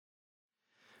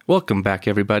Welcome back,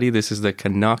 everybody. This is the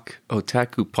Canuck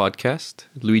Otaku podcast.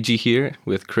 Luigi here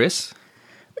with Chris.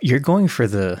 You're going for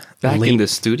the in the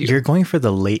studio. You're going for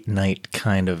the late night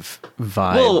kind of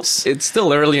vibes. Well, it's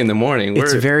still early in the morning.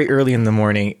 It's very early in the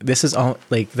morning. This is all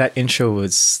like that intro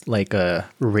was like a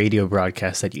radio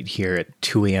broadcast that you'd hear at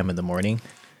 2 a.m. in the morning.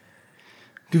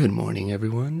 Good morning,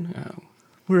 everyone.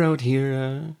 We're out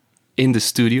here in the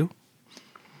studio.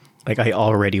 Like, I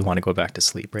already want to go back to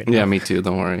sleep right now. Yeah, me too.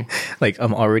 Don't worry. Like,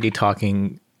 I'm already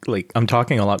talking, I'm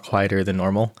talking a lot quieter than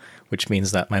normal, which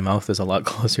means that my mouth is a lot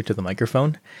closer to the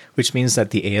microphone, which means that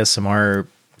the ASMR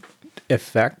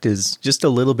effect is just a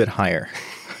little bit higher,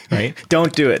 right?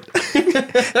 Don't do it.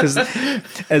 Because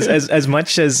as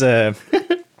much as I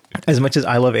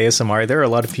love ASMR, there are a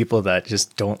lot of people that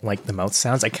just don't like the mouth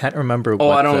sounds. I can't remember.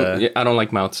 I don't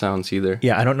like mouth sounds either.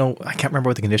 Yeah, I don't know. I can't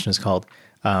remember what the condition is called.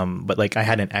 But like I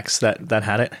had an ex that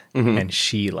had it, and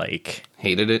she like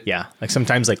hated it. Yeah, like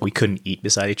sometimes like we couldn't eat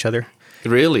beside each other.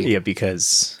 Really? Yeah,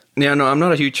 because no, I'm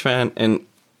not a huge fan, and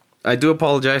I do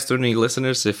apologize to any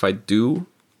listeners if I do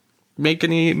make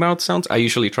any mouth sounds. I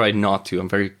usually try not to. I'm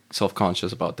very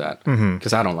self-conscious about that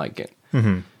because I don't like it.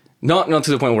 Not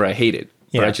to the point where I hate it,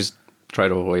 but I just try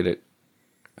to avoid it.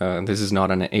 This is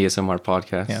not an ASMR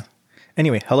podcast. Yeah.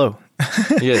 Anyway, hello.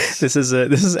 Yes. This is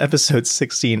episode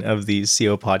 16 of the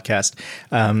CO podcast.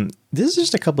 This is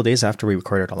just a couple of days after we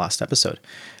recorded our last episode.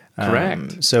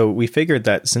 Correct. So we figured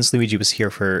that since Luigi was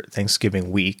here for Thanksgiving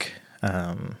week,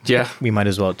 we might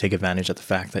as well take advantage of the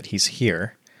fact that he's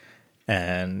here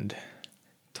and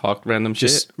talk random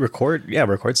just shit.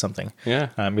 record something. Yeah.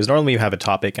 Because normally you have a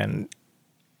topic, and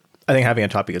I think having a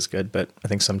topic is good, but I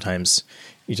think sometimes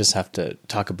you just have to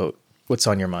talk about what's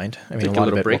on your mind. I mean, a lot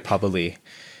of it will probably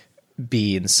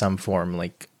be in some form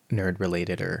like nerd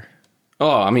related or...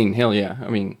 Oh, I mean, hell yeah. I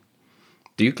mean,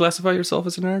 do you classify yourself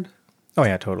as a nerd? Oh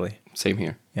yeah, totally. Same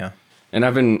here. Yeah. And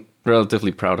I've been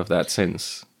relatively proud of that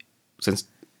since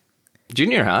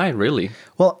junior high, really.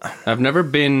 Well, I've never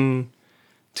been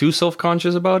too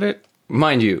self-conscious about it.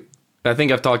 Mind you, I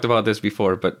think I've talked about this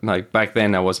before, but like back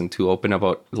then I wasn't too open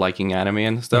about liking anime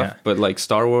and stuff. Yeah. But like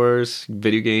Star Wars,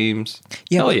 video games,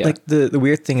 hell yeah. Like the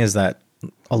weird thing is that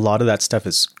a lot of that stuff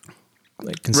is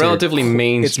like relatively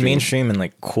mainstream. It's mainstream and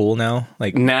like cool now.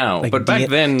 Like now, like but back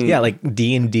then, yeah, like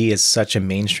D&D is such a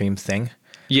mainstream thing.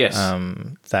 Yes,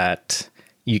 that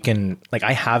you can like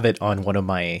I have it on one of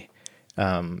my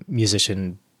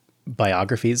musician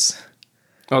biographies.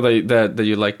 Oh, that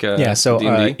you like? Yeah. So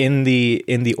D&D?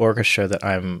 in the orchestra that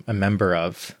I'm a member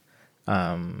of,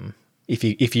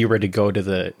 if you were to go to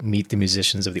the Meet the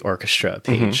Musicians of the Orchestra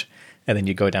page, and then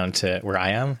you go down to where I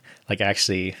am, like I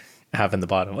actually have in the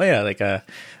bottom. Oh yeah, like I'm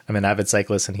an avid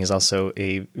cyclist, and he's also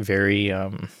a very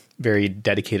very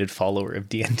dedicated follower of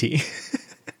D&D.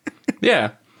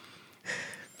 Yeah.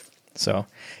 So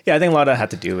yeah, I think a lot of that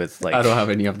had to do with like I don't have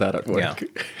any of that at work.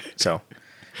 Yeah. So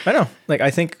I don't know. Like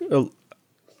I think.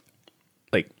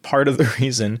 Like part of the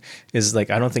reason is like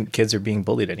I don't think kids are being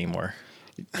bullied anymore.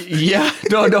 Yeah,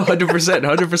 no,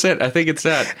 100%. I think it's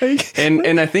that,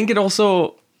 and I think it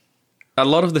also a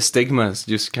lot of the stigmas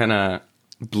just kind of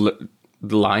the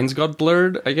lines got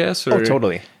blurred, I guess. Or,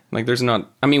 totally. Like there's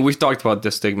not. I mean, we've talked about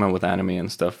the stigma with anime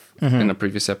and stuff in a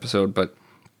previous episode, but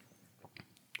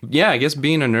yeah, I guess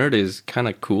being a nerd is kind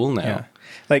of cool now. Yeah.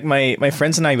 Like my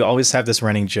friends and I always have this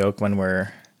running joke when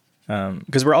we're.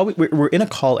 Because we're in a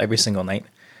call every single night,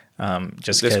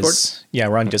 just because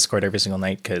we're on Discord every single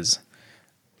night because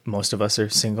most of us are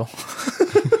single,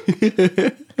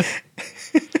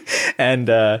 and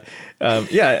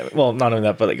well, not only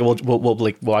that, but like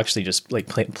we'll actually just like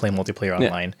play multiplayer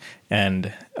online,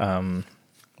 and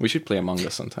we should play Among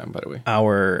Us sometime. By the way,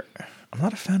 I'm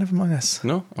not a fan of Among Us.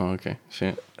 No, oh okay,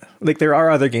 shit. Like there are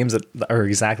other games that are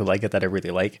exactly like it that I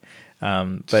really like,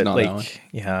 but like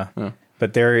yeah.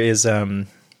 But there is,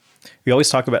 we always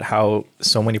talk about how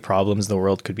so many problems in the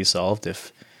world could be solved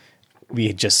if we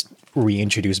had just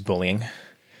reintroduced bullying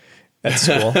at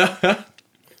school.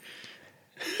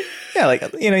 Yeah, like,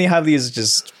 you know, you have these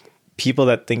just people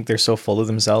that think they're so full of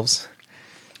themselves.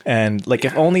 And like,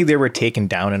 if only they were taken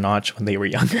down a notch when they were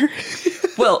younger.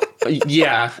 Well,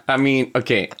 yeah, I mean,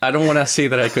 okay, I don't want to say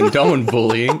that I condone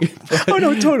bullying. Oh,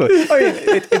 no, totally. I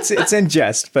mean, it's in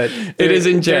jest, but... It is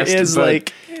in jest. It is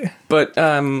like... But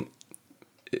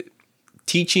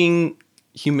teaching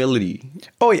humility.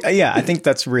 Oh, yeah, I think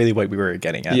that's really what we were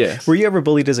getting at. Yes. Were you ever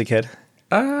bullied as a kid?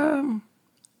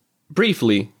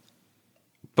 Briefly.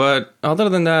 But other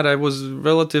than that, I was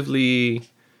relatively...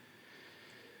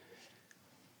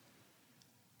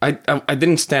 I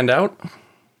didn't stand out.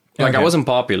 Like, I wasn't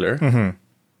popular.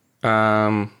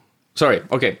 Sorry,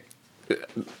 okay.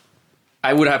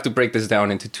 I would have to break this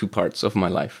down into two parts of my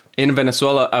life. In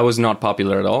Venezuela, I was not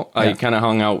popular at all. I kind of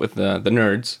hung out with the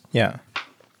nerds. Yeah.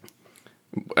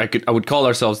 I would call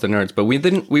ourselves the nerds, but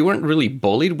we weren't really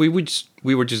bullied. We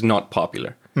were just not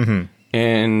popular. Mm-hmm.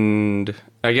 And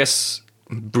I guess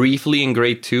briefly in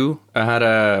grade 2, I had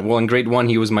in grade 1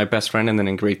 he was my best friend, and then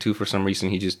in grade 2 for some reason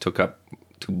he just took up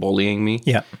to bullying me.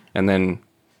 Yeah. And then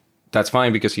that's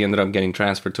fine because he ended up getting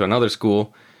transferred to another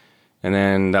school, and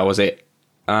then that was it.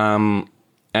 And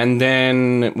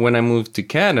then when I moved to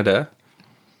Canada,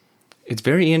 it's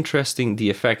very interesting the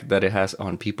effect that it has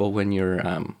on people when you're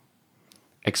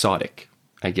exotic,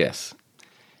 I guess.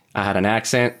 I had an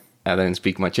accent. I didn't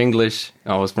speak much English.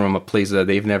 I was from a place that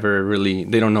they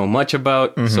don't know much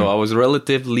about. Mm-hmm. So I was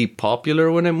relatively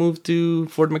popular when I moved to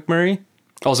Fort McMurray.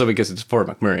 Also because it's Fort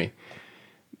McMurray.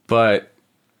 But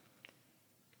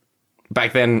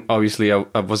back then, obviously,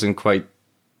 I wasn't quite...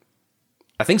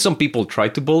 I think some people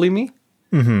tried to bully me.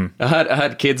 Mm-hmm. I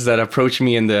had kids that approached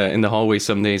me in the hallway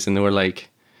some days, and they were like...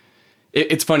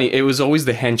 It's funny. It was always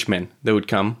the henchmen that would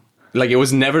come. Like, it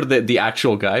was never the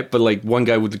actual guy, but, like, one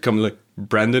guy would come, like,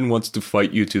 Brandon wants to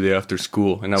fight you today after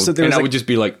school. And I would just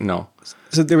be like, no.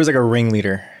 So there was, like, a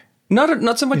ringleader.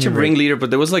 Not so much a ringleader, but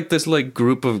there was, like, this, like,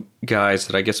 group of guys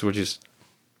that I guess were just,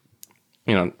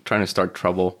 trying to start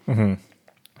trouble. Mm-hmm.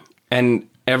 And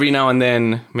every now and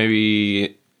then,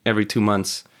 maybe every 2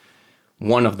 months,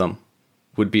 one of them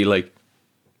would be like,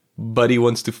 Buddy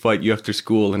wants to fight you after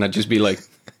school. And I'd just be like,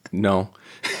 no.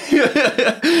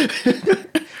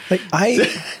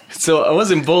 So I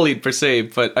wasn't bullied per se,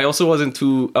 but I also wasn't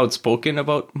too outspoken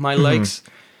about my likes.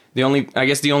 The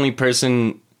only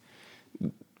person,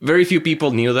 very few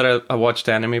people knew that I watched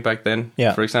anime back then.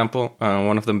 Yeah. For example,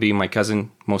 one of them being my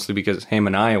cousin, mostly because him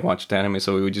and I watched anime,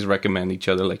 so we would just recommend each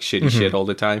other like shitty shit all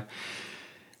the time.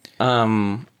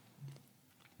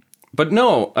 But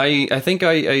no, I think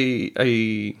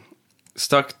I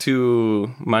stuck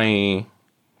to my,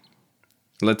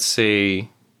 let's say,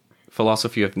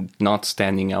 philosophy of not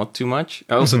standing out too much.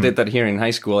 I also did that here in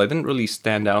high school. I didn't really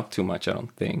stand out too much, I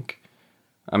don't think.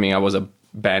 I mean, I was a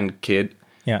band kid.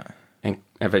 Yeah. And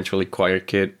eventually choir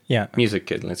kid. Yeah. Music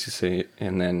kid, let's just say.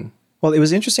 And then... Well, it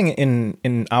was interesting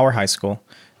in our high school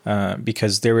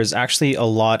because there was actually a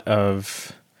lot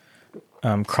of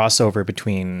crossover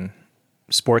between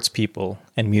sports people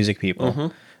and music people.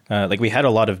 Mm-hmm. Like we had a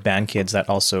lot of band kids that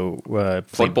also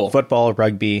played football,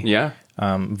 rugby,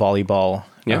 volleyball.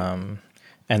 Yeah.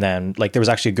 And then like there was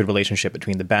actually a good relationship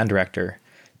between the band director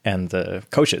and the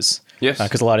coaches. Yes.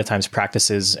 Because a lot of times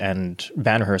practices and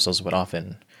band rehearsals would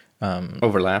often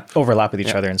overlap with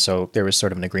each other. And so there was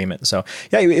sort of an agreement. So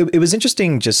yeah, it was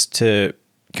interesting just to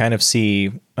kind of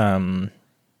see from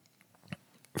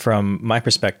my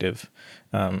perspective,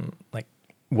 like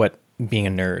what being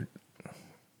a nerd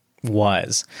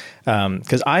was.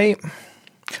 Because I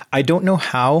don't know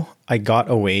how I got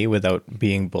away without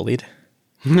being bullied.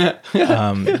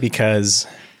 Because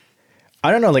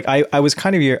I don't know, like I was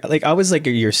kind of your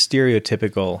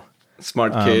stereotypical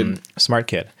smart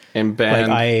kid in band.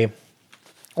 Like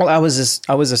I was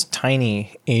this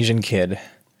tiny Asian kid.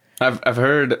 I've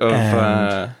heard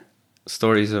of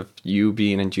stories of you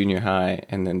being in junior high,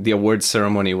 and then the award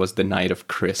ceremony was the night of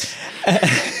Chris.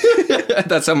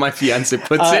 That's how my fiance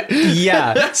puts it.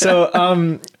 Yeah. So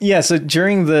So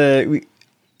during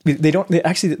they don't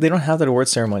have that award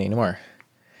ceremony anymore.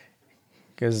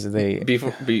 Because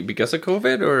because of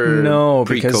COVID or no,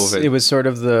 because it was sort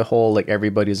of the whole like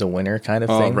everybody's a winner kind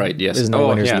of thing. Right, yes. There's no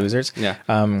winners, losers. Yeah.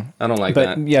 I don't like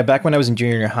that. But yeah, back when I was in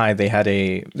junior high, they had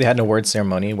an award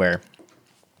ceremony where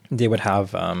they would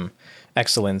have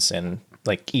excellence in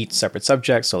like each separate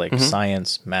subject, so like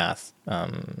science, math,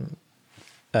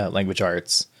 language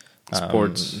arts,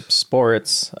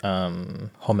 sports,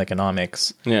 home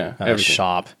economics,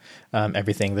 shop,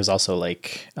 everything. There's also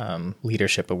like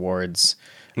leadership awards,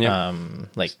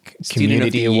 like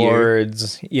community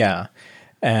awards. Yeah.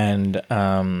 And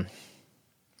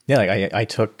like I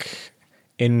took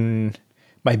in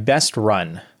my best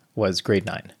run was grade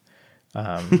 9.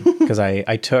 Because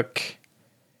I took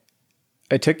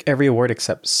every award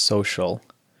except social.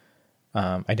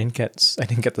 I didn't get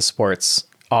the sports,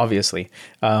 obviously.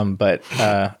 But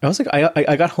I was like,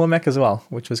 I got home ec as well,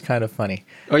 which was kind of funny.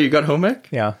 Oh, you got home ec?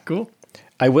 Yeah, cool.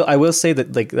 I will say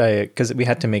that like because we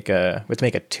had to make a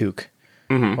toque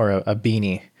or a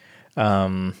beanie.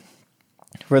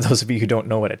 For those of you who don't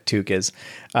know what a toque is,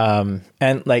 and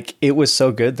like it was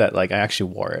so good that like I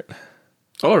actually wore it.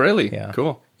 Oh, really? Yeah,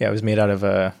 cool. Yeah, it was made out of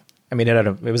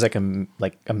it was like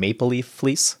a maple leaf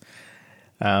fleece.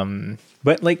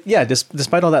 But like, yeah,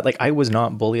 despite all that, like I was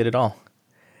not bullied at all.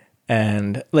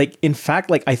 And like, in fact,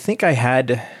 like I think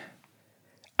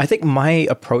my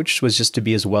approach was just to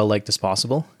be as well liked as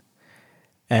possible.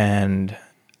 And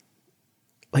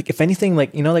like, if anything,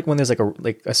 like, you know, like when there's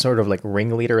like a sort of like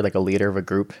ringleader, like a leader of a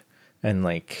group, and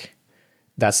like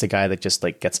that's the guy that just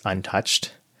like gets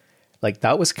untouched. Like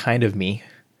that was kind of me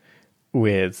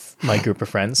with my group of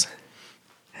friends.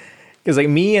 Because like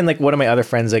me and like one of my other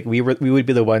friends, like we would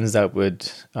be the ones that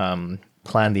would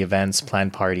plan the events,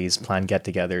 plan parties, plan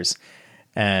get-togethers,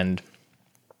 and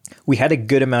we had a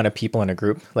good amount of people in a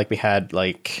group. Like we had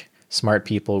like smart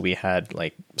people, we had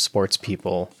like sports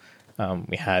people,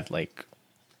 we had like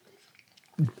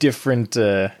different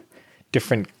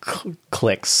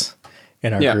cliques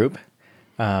in our group,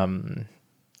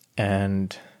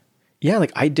 and yeah,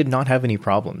 like I did not have any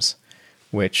problems,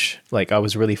 which like I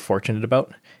was really fortunate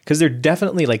about, because there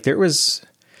definitely like there were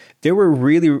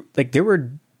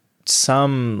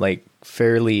some like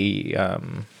fairly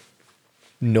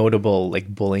notable like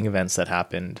bullying events that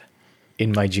happened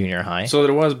in my junior high. So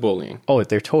there was bullying. Oh,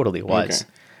 there totally was.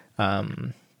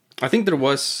 Okay. I think there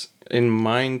was in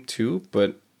mine too,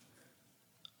 but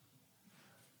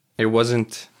it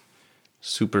wasn't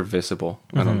super visible,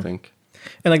 I don't think.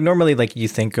 And like normally, like you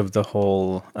think of the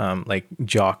whole like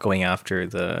jock going after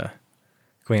the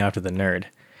nerd,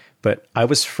 but I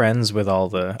was friends with all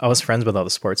the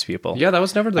sports people. Yeah, that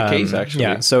was never the case actually.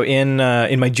 Yeah, so in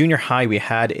my junior high, we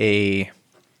had a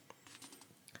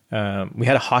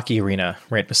hockey arena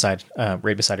right beside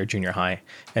our junior high,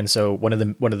 and so one of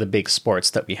the big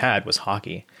sports that we had was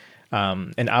hockey.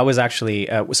 And I was actually,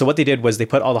 so what they did was they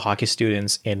put all the hockey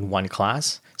students in one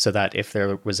class so that if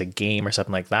there was a game or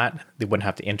something like that, they wouldn't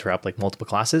have to interrupt like multiple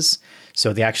classes.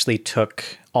 So they actually took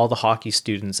all the hockey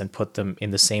students and put them in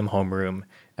the same homeroom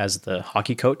as the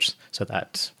hockey coach so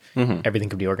that everything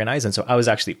could be organized. And so I was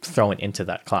actually thrown into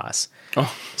that class.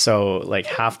 Oh. So like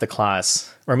half the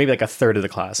class, or maybe like a third of the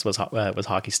class was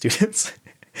hockey students.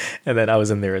 And then I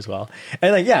was in there as well.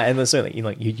 And like, yeah. And then so like,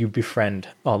 you befriend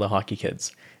all the hockey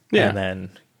kids. Yeah. And then,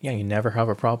 yeah, you never have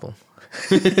a problem.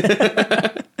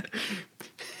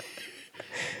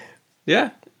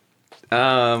 Yeah.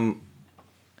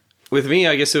 With me,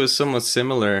 I guess it was somewhat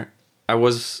similar.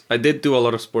 I did do a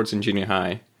lot of sports in junior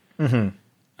high.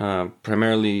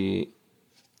 Primarily,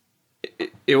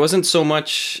 it wasn't so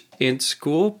much in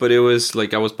school, but it was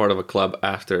like I was part of a club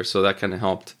after, so that kind of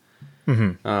helped.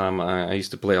 I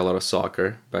used to play a lot of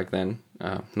soccer back then.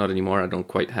 Not anymore. I don't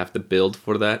quite have the build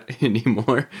for that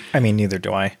anymore. I mean, neither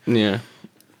do I. Yeah.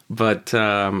 But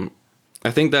I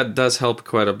think that does help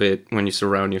quite a bit when you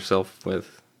surround yourself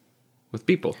with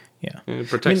people. Yeah. It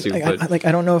protects you.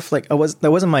 I don't know if like that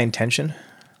wasn't my intention.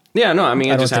 Yeah, no, I mean,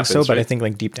 it just happens. I don't think so, right? but I think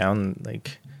like deep down,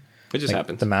 like it just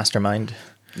happens. The mastermind.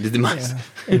 In my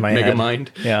Mega mind.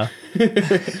 Yeah.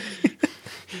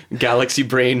 Galaxy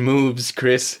brain moves,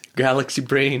 Chris. Galaxy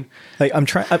brain. Like I'm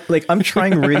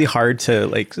trying really hard to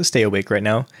like stay awake right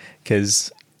now,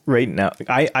 because right now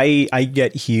I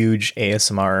get huge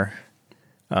ASMR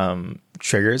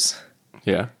triggers.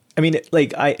 Yeah. I mean,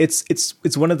 like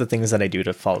it's one of the things that I do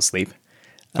to fall asleep.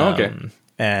 Okay.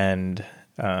 And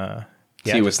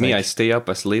yeah, see, with me, I stay up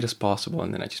as late as possible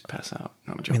and then I just pass out.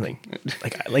 No, I'm joking. I mean,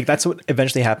 like that's what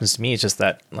eventually happens to me. It's just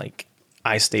that like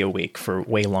I stay awake for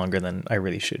way longer than I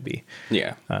really should be.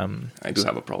 Yeah. I do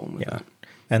have a problem with that.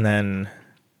 And then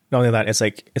not only that,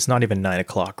 it's not even 9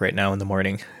 o'clock right now in the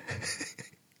morning.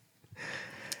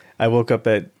 I woke up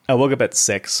at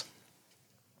 6.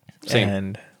 Same.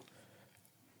 And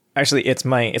actually it's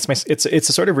a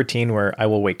sort of routine where I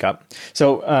will wake up.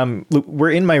 So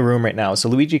we're in my room right now. So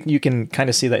Luigi, you can kind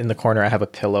of see that in the corner I have a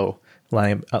pillow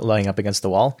lying up against the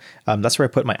wall. That's where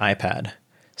I put my iPad.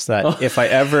 So that if I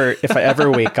ever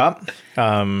wake up,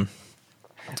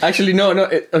 actually no,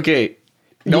 okay.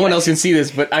 No one else can see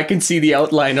this, but I can see the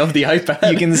outline of the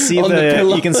iPad. You can see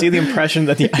the impression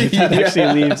that the iPad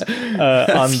actually leaves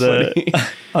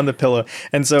on the pillow.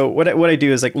 And so what I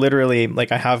do is like literally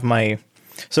like I have my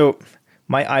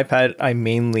iPad. I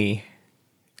mainly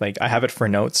like I have it for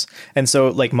notes, and so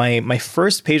like my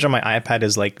first page on my iPad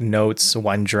is like Notes,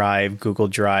 OneDrive, Google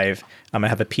Drive. I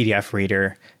have a PDF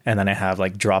reader, and then I have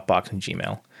like Dropbox and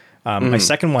Gmail. My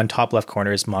second one, top left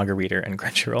corner, is Manga Reader and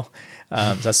Crunchyroll.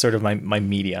 So that's sort of my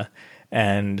media,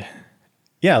 and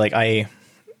yeah, like I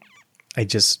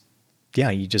just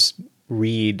you just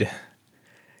read.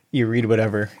 You read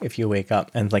whatever if you wake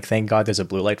up, and like thank God there's a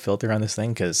blue light filter on this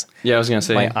thing, because I was gonna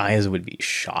say my eyes would be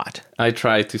shot. I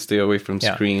try to stay away from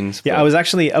screens. Yeah, I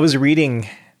was reading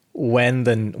when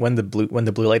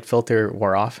the blue light filter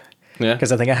wore off. Yeah.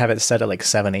 Because I think I have it set at like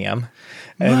 7 a.m.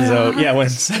 And so, yeah, when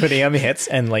 7 a.m. hits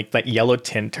and like that yellow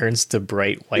tint turns to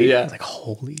bright white, Yeah. it's like,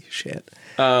 holy shit.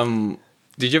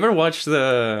 Did you ever watch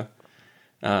the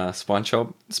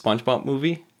SpongeBob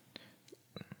movie?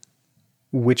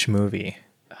 Which movie?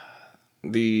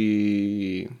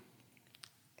 Well,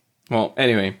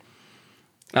 anyway,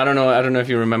 I don't know if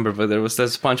you remember, but there was that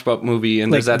SpongeBob movie,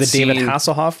 and Like there's that the scene, David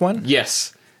Hasselhoff one?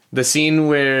 Yes, the scene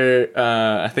where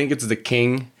I think it's the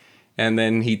king, and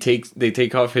then they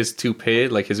take off his toupee,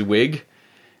 like his wig,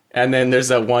 and then there's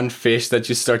that one fish that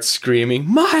just starts screaming,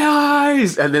 "My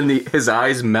eyes!" and then his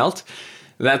eyes melt.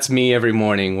 That's me every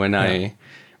morning when I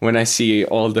see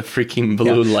all the freaking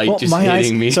blue light just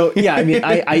hitting me. So yeah, I mean,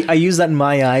 I use that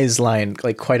 "my eyes" line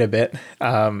like quite a bit.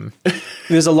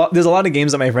 There's a lot of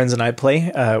games that my friends and I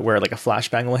play where like a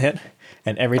flashbang will hit,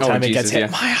 and every time it gets hit,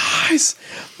 my eyes,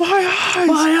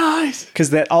 my eyes.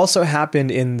 Because that also happened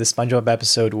in the SpongeBob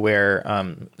episode where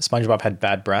SpongeBob had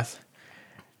bad breath.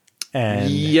 And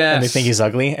they think he's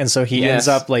ugly, and so he ends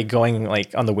up like going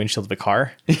like on the windshield of a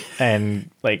car, and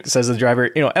like says to the driver,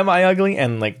 "Am I ugly?"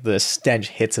 And like the stench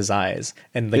hits his eyes,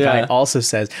 and the guy also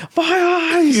says,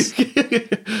 "My eyes." I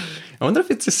wonder if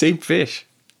it's the same fish.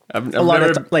 I've a lot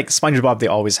of like SpongeBob, they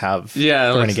always have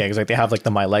running gags. Like they have like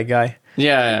the "my leg" guy.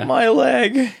 Yeah, my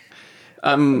leg.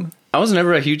 I was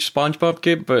never a huge SpongeBob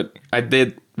kid, but I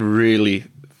did really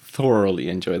thoroughly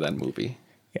enjoy that movie.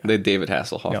 Yeah. The David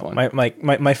Hasselhoff one.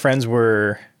 My friends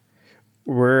were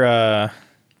SpongeBob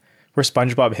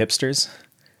hipsters.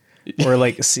 Or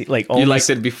like only, you liked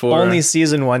it before only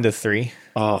season 1 to 3.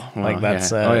 Oh, wow, like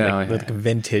that's like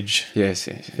vintage. Yes,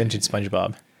 vintage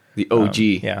SpongeBob. The OG.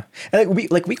 Yeah, and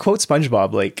we quote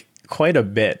SpongeBob like quite a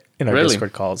bit in our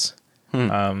Discord calls.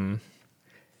 Yeah,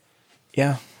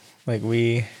 like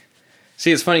we.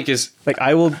 See, it's funny because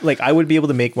I would be able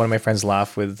to make one of my friends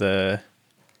laugh with the.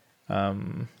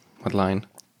 What line?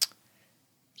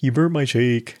 You burnt my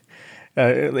shake.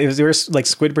 There was like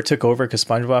Squidward took over because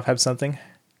SpongeBob had something.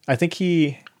 I think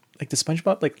the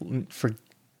SpongeBob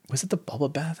was it the bubble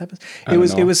bath episode?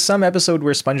 It was some episode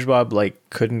where SpongeBob like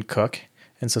couldn't cook,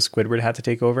 and so Squidward had to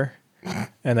take over.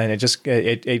 And then it's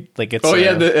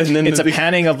and then it's a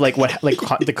panning of like what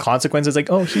the consequences, like,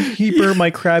 oh, he burnt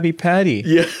my Krabby Patty,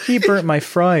 he burnt my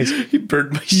fries, he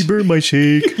burnt my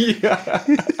shake. Yeah,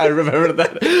 I remember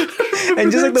that.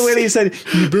 And just like the way that he said,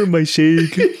 he burnt my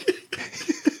shake.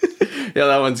 Yeah,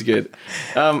 that one's good.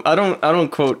 I don't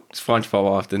quote SpongeBob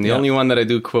often. The only one that I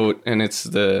do quote, and it's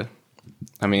the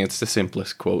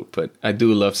simplest quote, but I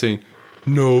do love saying,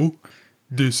 "No,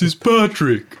 this is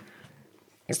Patrick."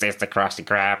 Is this the Krusty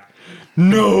Krab?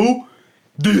 No,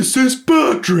 this is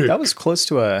Patrick. That was close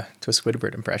to a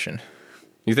Squidward impression.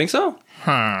 You think so?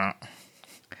 Oh,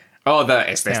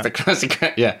 is this the Krusty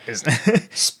Krab? Yeah.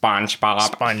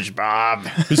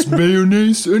 SpongeBob. Is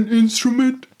mayonnaise an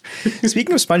instrument?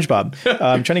 Speaking of SpongeBob,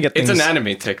 I'm trying to get things. It's an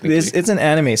anime, technically. It's an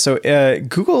anime. So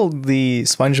Google the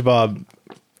SpongeBob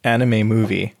anime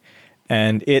movie,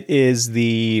 and it's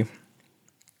the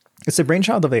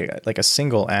brainchild of a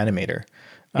single animator.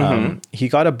 He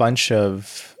got a bunch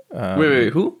of. Wait,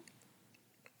 who?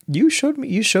 You showed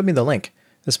me the link.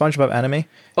 The SpongeBob anime.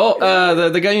 Oh,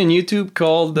 the guy on YouTube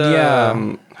called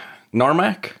Narmak.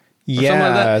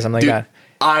 Yeah, something like that.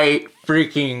 I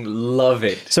freaking love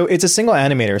it. So it's a single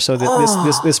animator. So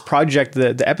this project,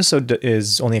 the episode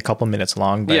is only a couple minutes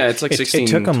long. But it's like 16,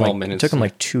 12 minutes. It took him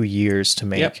like 2 years to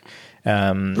make.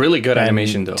 Yep. Really good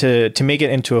animation though. To make it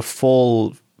into a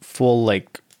full-fledged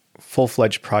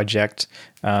project.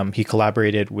 He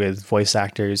collaborated with voice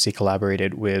actors. He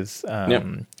collaborated with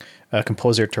a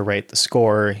composer to write the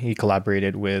score. He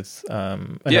collaborated with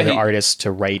another artist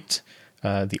to write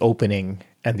the opening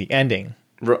and the ending.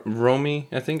 Romy,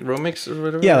 I think Romix or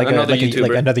whatever. Yeah, another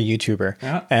YouTuber,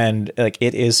 yeah. And like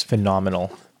it is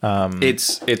phenomenal.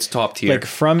 It's top tier. Like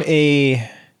from a,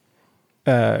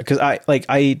 because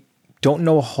I don't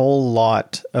know a whole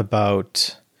lot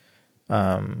about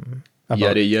film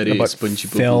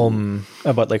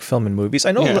and movies.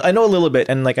 I know a little bit,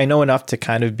 and like I know enough to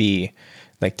kind of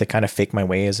fake my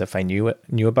way as if I knew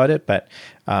about it. But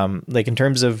like in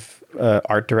terms of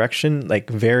art direction, like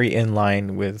very in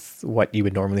line with what you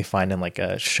would normally find in like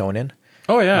a shonen.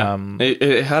 Oh yeah,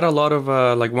 it had a lot of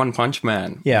like One Punch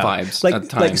Man vibes at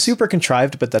times. Like super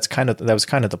contrived, but that was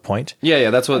kind of the point. Yeah,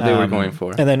 that's what they were going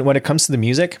for. And then when it comes to the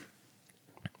music,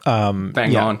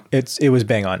 bang on. It was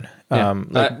bang on.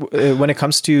 When it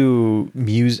comes to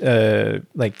music,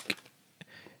 like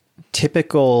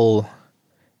typical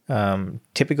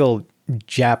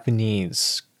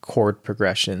Japanese chord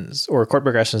progressions or chord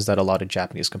progressions that a lot of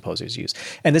Japanese composers use.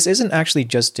 And this isn't actually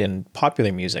just in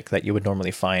popular music that you would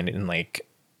normally find in like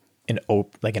an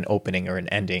opening or an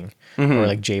ending or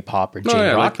like J-pop or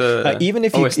J-rock. like even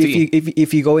if OST.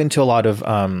 if you go into a lot of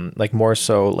like more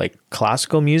so like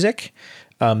classical music,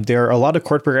 there are a lot of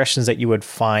chord progressions that you would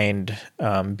find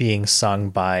being sung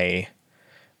by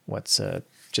what's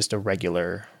just a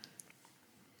regular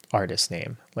artist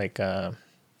name, like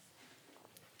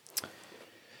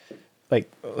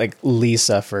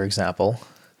Lisa, for example,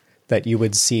 that you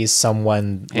would see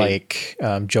someone like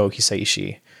Joe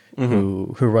Hisaishi,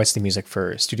 who writes the music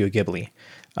for Studio Ghibli.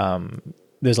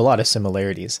 There's a lot of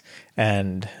similarities,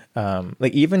 and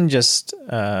like even just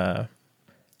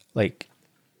like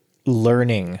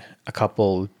learning a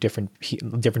couple different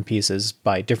pieces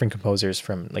by different composers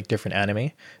from like different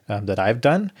anime that I've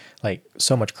done, like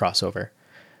so much crossover.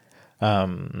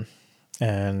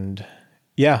 And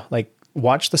yeah, like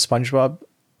watch the SpongeBob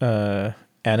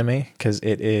anime because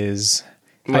it is.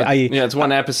 It's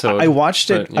one episode. I watched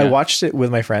it. But, yeah. I watched it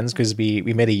with my friends because we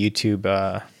made a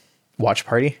YouTube watch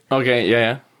party. Okay,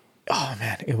 yeah. Oh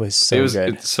man, it was so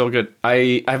good. It's so good.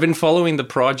 I've been following the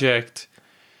project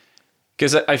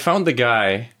because I found the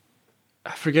guy.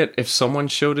 I forget if someone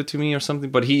showed it to me or something,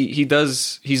 but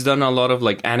he's done a lot of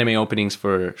like anime openings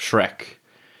for Shrek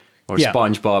or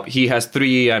SpongeBob. He has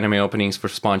 3 anime openings for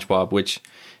SpongeBob, which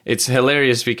it's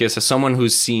hilarious because as someone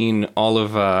who's seen all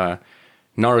of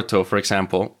Naruto, for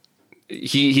example,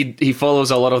 he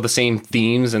follows a lot of the same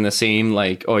themes and the same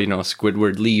like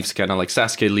Squidward leaves, kind of like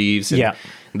Sasuke leaves. And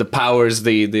the powers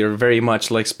they're very much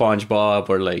like SpongeBob,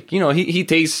 or like he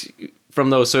takes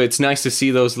from those. So it's nice to see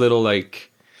those little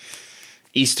like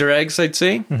Easter eggs, I'd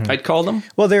say. I'd call them.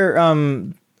 Well, they're I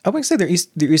wouldn't say they're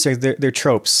Easter eggs. They're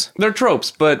tropes. They're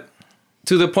tropes, but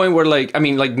to the point where like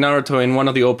Naruto in one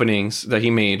of the openings that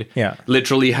he made,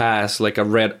 literally has like a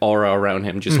red aura around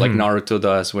him, just like Naruto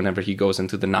does whenever he goes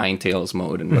into the Nine Tails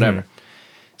mode and whatever.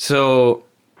 So,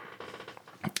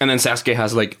 and then Sasuke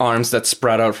has like arms that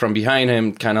sprout out from behind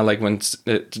him, kind of like when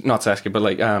not Sasuke, but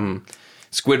like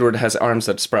Squidward has arms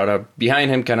that sprout out behind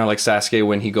him, kind of like Sasuke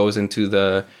when he goes into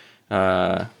the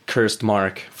cursed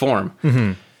mark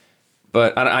form.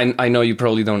 But I know you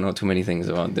probably don't know too many things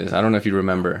about this. I don't know if you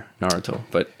remember Naruto,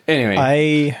 but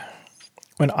anyway.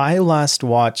 When I last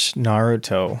watched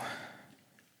Naruto,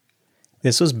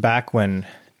 this was back when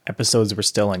episodes were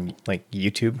still on like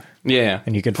YouTube. Yeah.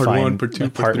 And you could part find 1, part 2,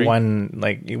 part 3. 1,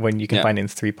 like when you can find in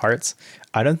 3 parts.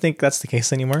 I don't think that's the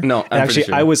case anymore. No, and actually,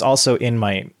 I was also in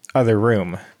my other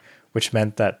room, which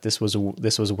meant that this was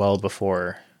well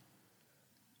before.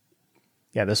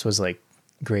 Yeah, this was like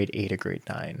grade 8 or grade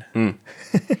 9.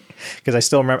 Because I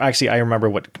still remember. Actually, I remember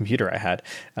what computer I had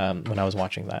when I was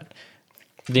watching that.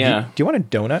 Yeah. Do you want a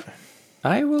donut?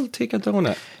 I will take a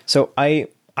donut. So I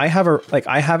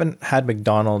haven't had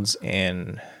McDonald's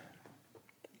in.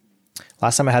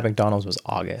 Last time I had McDonald's was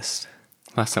August.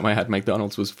 Last time I had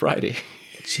McDonald's was Friday.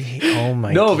 Gee, oh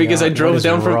my! No, God. because I drove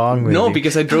down from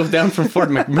because I drove down from Fort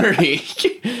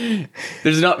McMurray.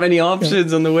 There's not many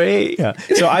options on the way. Yeah.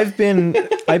 So I've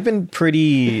been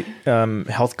pretty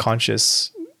health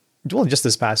conscious. Well, just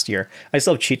this past year, I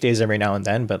still have cheat days every now and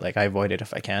then, but like I avoid it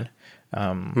if I can.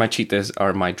 My cheat days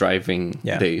are my driving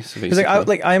days. Basically.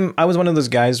 I was one of those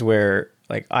guys where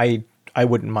like I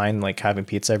wouldn't mind like having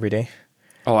pizza every day.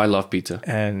 Oh, I love pizza.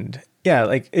 And yeah,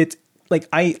 like it's like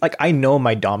I know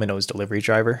my Domino's delivery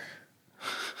driver,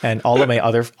 and all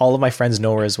of my friends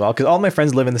know her as well because all my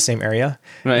friends live in the same area.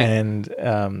 Right. And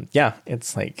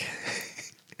it's like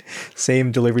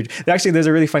same delivery. Actually, there's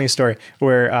a really funny story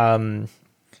where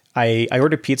I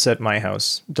order pizza at my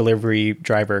house. Delivery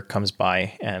driver comes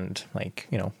by and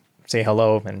say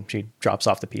hello, and she drops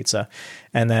off the pizza,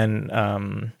 and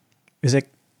then is it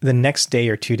the next day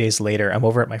or 2 days later, I'm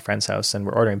over at my friend's house and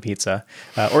we're ordering pizza.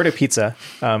 Order pizza.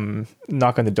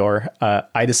 Knock on the door.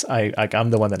 I'm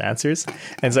the one that answers,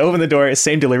 and so I open the door.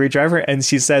 Same delivery driver, and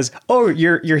she says, "Oh,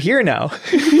 you're here now."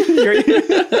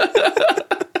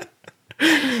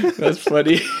 That's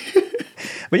funny.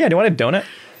 But yeah, do you want a donut?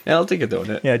 Yeah, I'll take a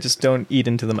donut. Yeah, just don't eat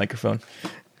into the microphone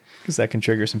because that can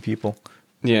trigger some people.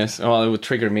 Yes. Well, it would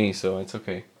trigger me, so it's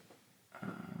okay.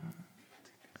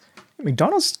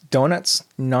 McDonald's donuts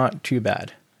not too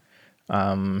bad,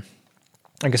 like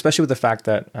especially with the fact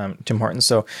that Tim Hortons.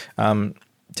 So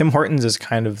Tim Hortons is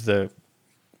kind of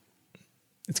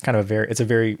it's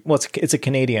a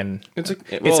Canadian.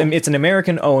 It's an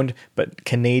American owned but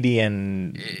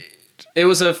Canadian. It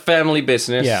was a family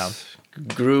business. Yeah.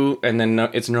 Grew, and then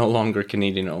it's no longer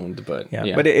Canadian owned, but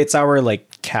yeah. But it's our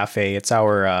like cafe. It's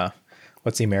our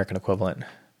what's the American equivalent?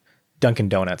 Dunkin'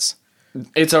 Donuts.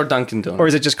 It's our Dunkin' Donuts. Or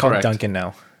is it just called Correct. Dunkin'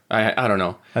 now? I don't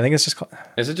know. I think it's just called.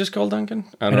 Is it just called Dunkin'?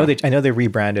 I know they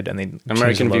rebranded and they changed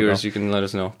American the logo. viewers, you can let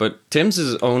us know. But Tim's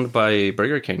is owned by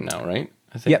Burger King now, right?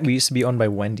 I think. Yeah, we used to be owned by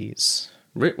Wendy's.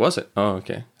 Was it? Oh,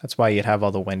 okay. That's why you'd have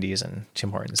all the Wendy's and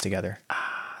Tim Hortons together.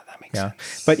 That makes Yeah,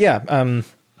 sense. but yeah,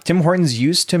 Tim Hortons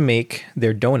used to make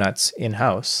their donuts in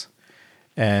house,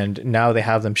 and now they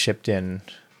have them shipped in,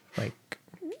 like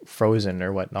frozen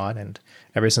or whatnot. And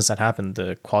ever since that happened,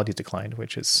 the quality declined,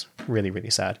 which is really really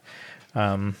sad.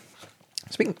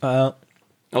 Speaking,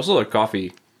 Also, the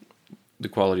coffee, the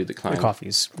quality declined. the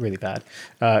coffee's really bad.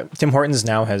 Tim Hortons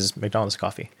now has McDonald's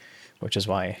coffee, which is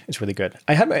why it's really good.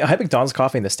 I had McDonald's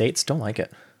coffee in the States. Don't like it.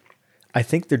 I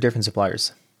think they're different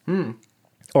suppliers,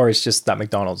 or it's just that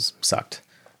McDonald's sucked.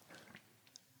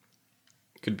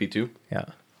 Could be too. Yeah.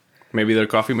 Maybe their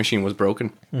coffee machine was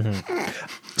broken.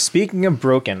 Speaking of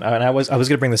broken, and I was going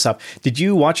to bring this up. Did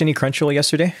you watch any Crunchyroll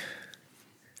yesterday?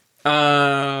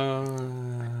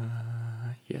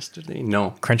 Yesterday?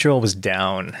 No. Crunchyroll was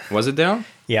down. Was it down?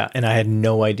 Yeah, and I had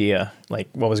no idea like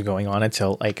what was going on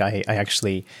until like I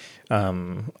actually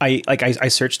I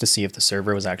searched to see if the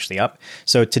server was actually up.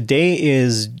 So today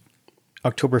is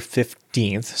October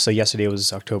 15th. So yesterday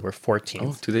was October 14th.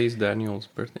 Oh, today's Daniel's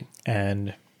birthday.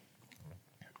 And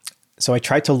so I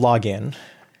tried to log in,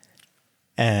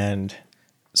 and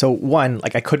so one,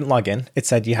 like I couldn't log in. It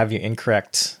said you have your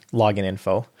incorrect login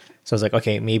info. So I was like,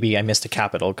 okay, maybe I missed a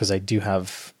capital because I do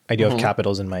have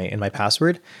capitals in my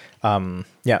password.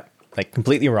 Yeah, like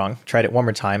completely wrong. Tried it one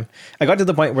more time. I got to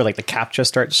the point where like the CAPTCHA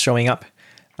starts showing up.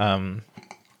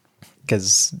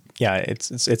 Because yeah,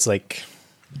 it's like,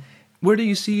 Where do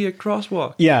you see a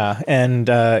crosswalk? yeah, and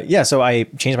yeah, so I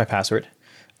changed my password.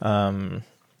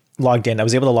 Logged in. I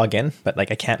was able to log in, but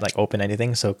like I can't like open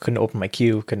anything, so couldn't open my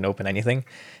queue, couldn't open anything.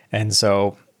 And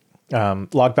so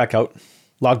logged back out,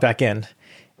 logged back in,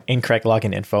 incorrect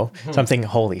login info. So I'm thinking,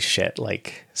 holy shit,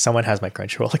 like someone has my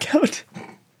Crunchyroll account.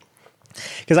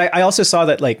 Because I also saw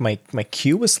that like my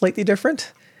queue was slightly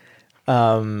different.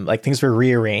 Like things were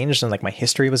rearranged and like my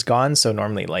history was gone. So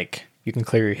normally like you can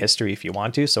clear your history if you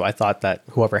want to. So I thought that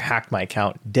whoever hacked my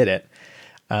account did it.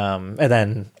 And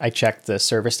then I checked the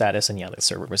server status and yeah, the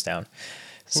server was down.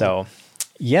 So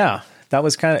yeah, it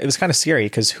was kind of scary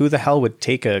because who the hell would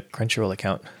take a Crunchyroll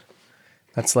account?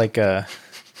 That's like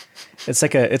it's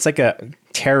like a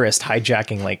terrorist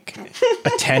hijacking like a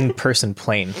 10-person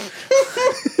plane.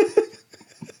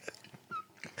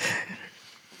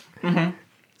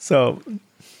 So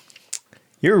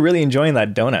you're really enjoying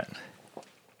that donut.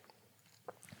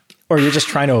 Or you're just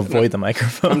trying to avoid the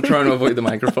microphone. I'm trying to avoid the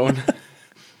microphone.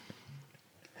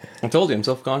 I told you, I'm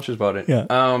self-conscious about it. Yeah.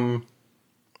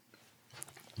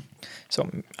 So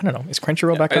I don't know. Is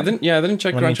Crunchyroll back I up? didn't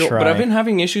check Let me Crunchyroll, but try. I've been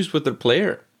having issues with their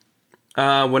player.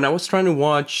 When I was trying to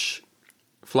watch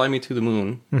Fly Me to the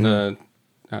Moon, the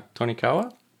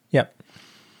Tonikawa, Yep.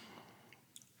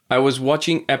 I was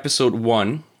watching episode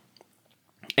 1,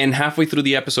 and halfway through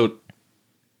the episode,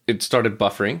 it started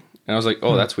buffering, and I was like,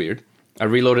 "Oh, that's weird." I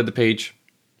reloaded the page,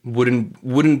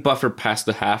 wouldn't buffer past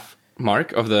the half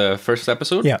mark of the first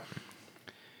episode. Yeah.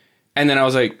 And then I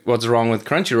was like, what's wrong with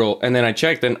Crunchyroll? And then I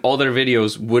checked and all their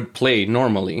videos would play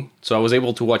normally. So I was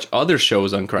able to watch other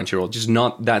shows on Crunchyroll, just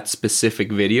not that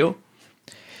specific video.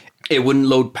 It wouldn't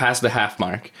load past the half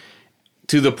mark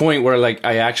to the point where like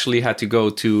I actually had to go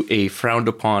to a frowned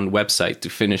upon website to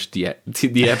finish the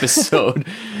episode,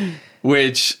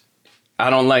 which I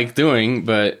don't like doing,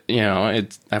 but you know,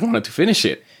 I wanted to finish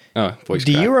it. Oh, voice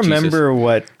Do crack, you remember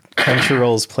what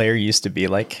Crunchyroll's player used to be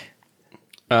like?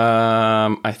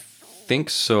 I think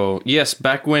so. Yes,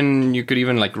 back when you could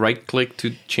even like right click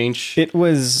to change. It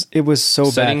was so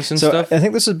Settings bad. and So stuff? I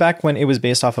think this was back when it was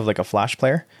based off of like a Flash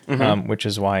player, which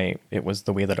is why it was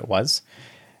the way that it was.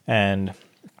 And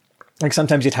like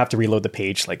sometimes you'd have to reload the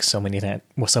page like so many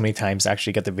times to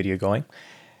actually get the video going.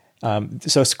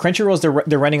 So Crunchyroll's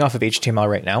they're running off of HTML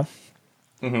right now,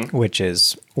 which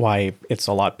is why it's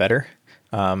a lot better.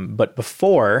 But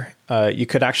before you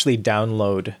could actually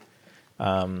download.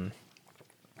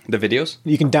 The videos?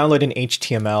 You can download an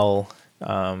HTML.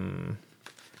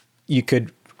 You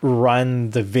could run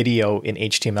the video in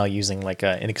HTML using like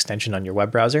an extension on your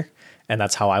web browser, and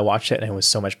that's how I watched it, and it was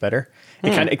so much better.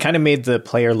 It kind of made the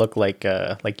player look like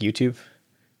YouTube,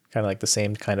 kind of like the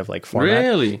same kind of like format.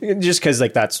 Really? Just because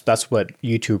like that's what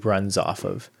YouTube runs off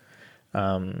of.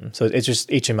 So it's just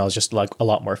HTML is just like a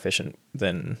lot more efficient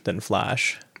than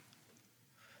Flash.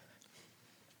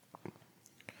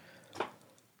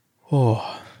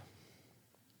 Oh.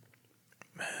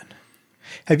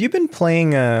 Have you been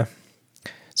playing?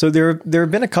 So there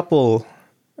have been a couple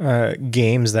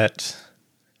games that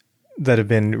that have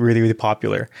been really, really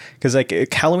popular. Because like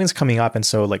Halloween's coming up, and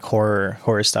so like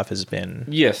horror stuff has been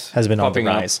on the popping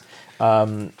up. rise.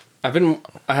 I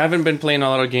haven't been playing a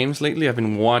lot of games lately. I've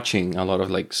been watching a lot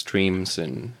of like streams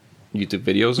and YouTube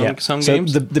videos on some so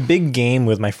games. The big game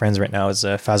with my friends right now is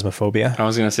Phasmophobia. I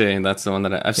was gonna say that's the one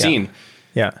that I've seen.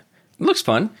 Yeah, It looks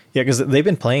fun. yeah, because they've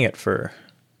been playing it for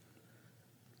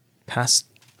past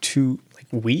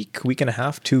week and a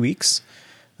half, 2 weeks,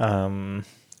 and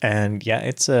yeah,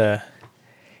 it's an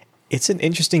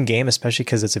interesting game, especially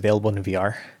because it's available in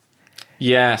VR.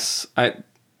 Yes, I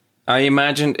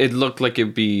imagined it looked like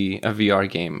it'd be a VR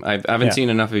game. I haven't seen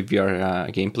enough of VR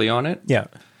gameplay on it. Yeah,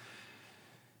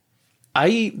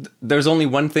 There's only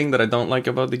one thing that I don't like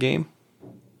about the game.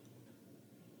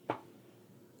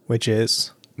 which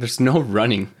is, There's no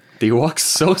running. They walk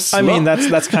so slow. I mean,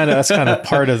 that's kind of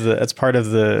part of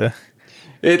the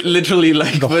It literally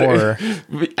like the horror.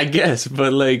 I guess,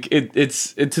 but like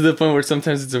it's to the point where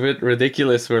sometimes it's a bit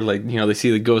ridiculous. Where like they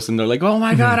see the ghost and they're like, "Oh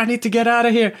my god, I need to get out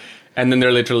of here," and then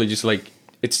they're literally just like,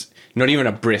 it's not even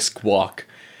a brisk walk.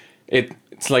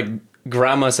 It's like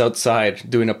grandmas outside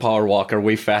doing a power walk are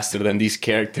way faster than these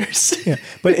characters. Yeah,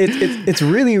 but it's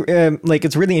really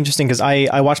it's really interesting because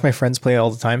I watch my friends play all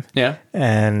the time. Yeah,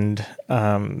 and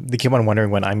they keep on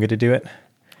wondering when I'm going to do it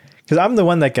because I'm the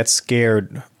one that gets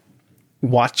scared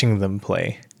watching them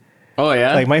play. Oh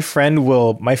yeah, Like my friend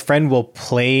will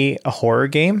play a horror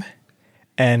game,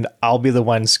 and I'll be the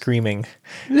one screaming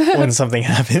when something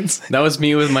happens. that was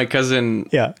me with my cousin.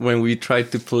 Yeah. When we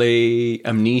tried to play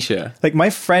Amnesia, Like my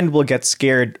friend will get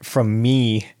scared from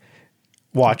me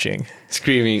watching.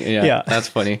 screaming. Yeah, that's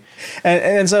funny.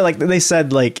 And so like they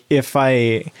said, like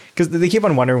because they keep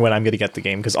on wondering when I'm going to get the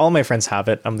game because all my friends have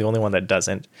it. I'm the only one that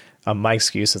doesn't. My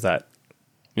excuse is that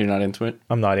You're not into it.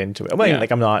 I'm not into it. Well, Yeah. like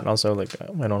I'm not, and also like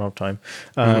I don't have time.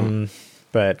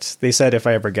 But they said if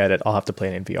I ever get it, I'll have to play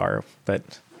it in VR. But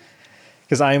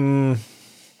because I'm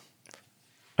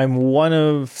one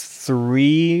of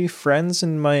 3 friends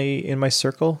in my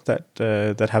circle that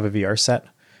have a VR set.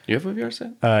 You have a VR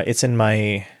set? It's in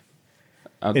my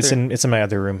Out it's there? in my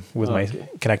other room with my okay.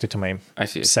 connected to my I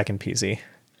see. second PC.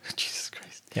 Jesus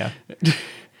Christ. Yeah,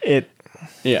 it.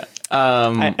 Yeah.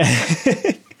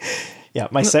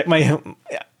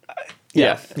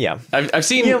 Yeah, yeah. I've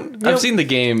seen I've seen the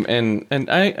game and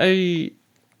I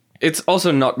it's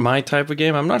also not my type of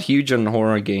game. I'm not huge on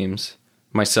horror games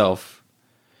myself.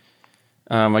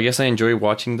 I guess I enjoy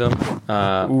watching them.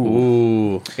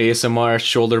 ASMR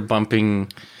shoulder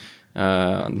bumping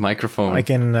microphone.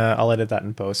 I'll edit that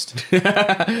in post.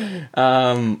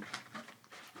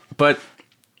 But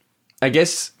I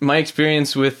guess my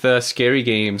experience with scary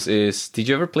games is, did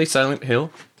you ever play Silent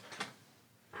Hill?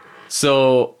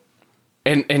 So,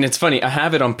 and it's funny, I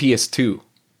have it on PS2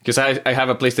 because I have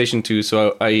a PlayStation 2.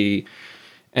 So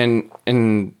and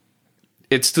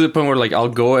it's to the point where like I'll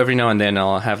go every now and then.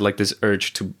 I'll have like this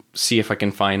urge to see if I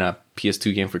can find a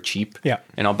PS2 game for cheap. Yeah,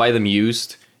 and I'll buy them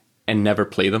used and never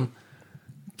play them.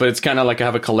 But it's kind of like I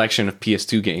have a collection of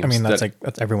PS2 games. I mean that's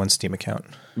everyone's Steam account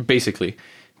basically.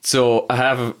 So I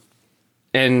have,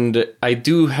 and I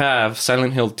do have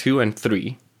Silent Hill 2 and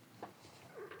 3.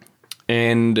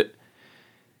 And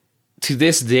to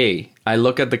this day, I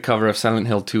look at the cover of Silent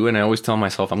Hill 2 and I always tell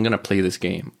myself, I'm going to play this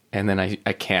game. And then I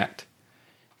can't.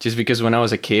 Just because when I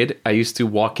was a kid, I used to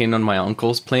walk in on my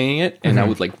uncles playing it and I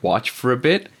would like watch for a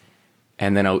bit.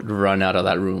 And then I would run out of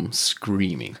that room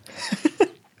screaming.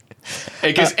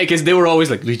 Because they were always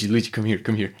like, Luigi, come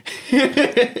here.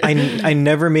 I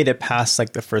never made it past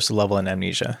like the first level in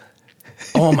Amnesia.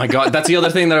 Oh my god, that's the other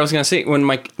thing that I was gonna say. When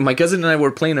my cousin and I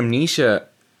were playing Amnesia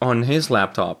on his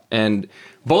laptop, and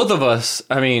both of us,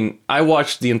 I mean, I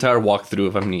watched the entire walkthrough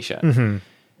of Amnesia,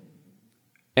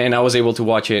 and I was able to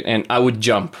watch it, and I would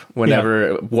jump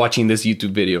whenever watching this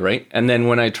YouTube video, right? And then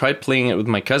when I tried playing it with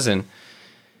my cousin,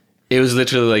 it was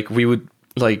literally like we would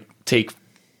like take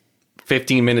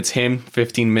 15 minutes him,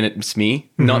 15 minutes me.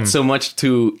 Not so much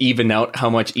to even out how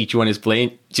much each one is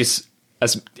playing. Just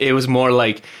as it was more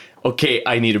like, okay,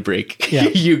 I need a break. Yeah.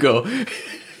 You go.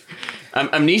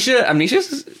 Amnesia.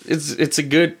 It's a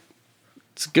good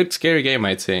scary game,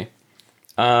 I'd say.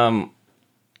 But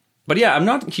yeah, I'm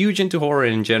not huge into horror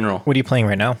in general. What are you playing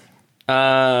right now?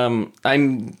 I'm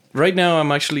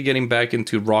actually getting back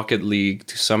into Rocket League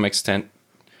to some extent.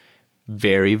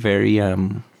 Very, very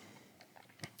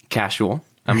casual.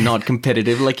 I'm not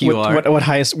competitive like you are. What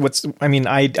highest? I mean,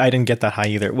 I didn't get that high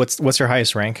either. What's your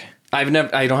highest rank? I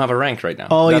don't have a rank right now.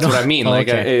 Oh, that's what I mean. Oh, like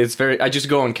okay. I just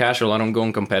go on casual. I don't go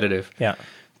on competitive. Yeah.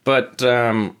 But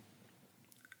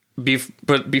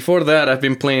before that, I've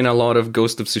been playing a lot of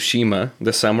Ghost of Tsushima,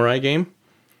 the samurai game.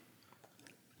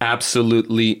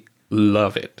 absolutely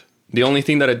love it. The only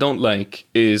thing that I don't like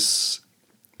is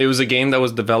it was a game that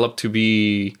was developed to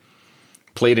be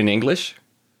played in English,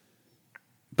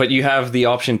 but you have the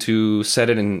option to set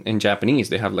it in Japanese.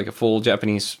 They have like a full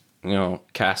Japanese,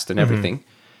 cast and everything,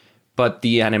 but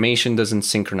the animation doesn't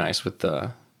synchronize with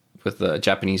the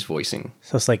Japanese voicing.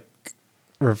 So it's like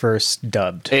reverse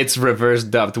dubbed. It's reverse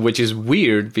dubbed, which is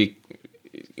weird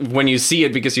when you see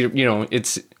it because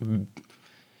it's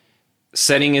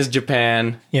setting is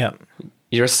Japan. Yeah.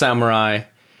 You're a samurai,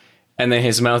 and then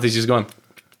his mouth is just going.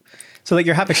 So like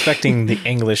you're half expecting the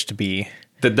English to be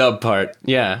The dub part,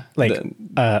 yeah,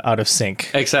 out of sync.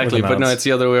 Exactly, but no, it's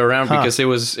the other way around because it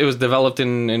was developed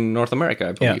in North America,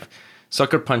 I believe. Yeah.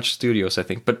 Sucker Punch Studios, I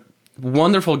think. But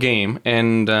wonderful game,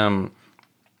 and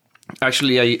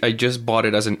actually, I just bought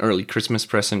it as an early Christmas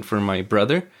present for my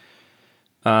brother.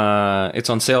 It's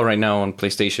on sale right now on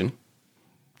PlayStation,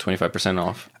 25%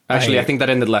 off. Actually, I think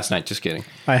that ended last night. Just kidding.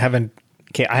 I haven't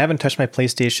touched my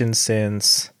PlayStation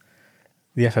since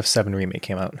the FF7 remake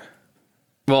came out.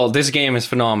 Well, this game is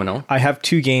phenomenal. I have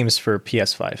 2 games for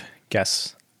PS5.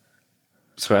 Guess.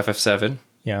 So FF7.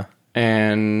 Yeah.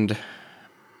 And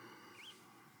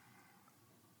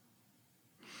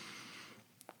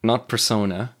not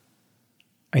Persona.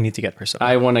 I need to get Persona.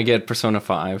 I want to get Persona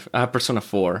 5. I have Persona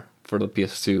 4 for the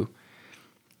PS2,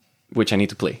 which I need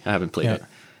to play. I haven't played it.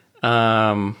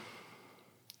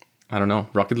 I don't know.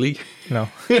 Rocket League? No.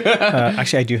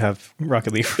 Actually, I do have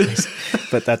Rocket League for this,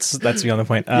 but that's beyond the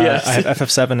point. Yes. I have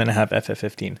FF7 and I have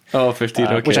FF15. Oh, 15,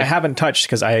 okay. Which I haven't touched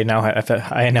because I now have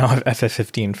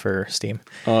FF15 for Steam.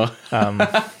 Oh.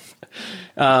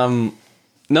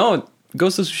 No,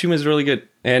 Ghost of Tsushima is really good.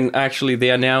 And actually, they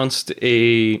announced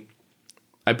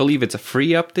I believe it's a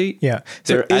free update. Yeah.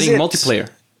 They're adding multiplayer.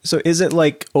 So is it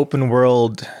like open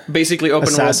world, basically open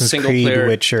Assassin's world single Creed, player,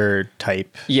 Witcher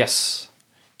type? Yes.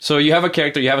 So you have a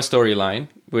character, you have a storyline,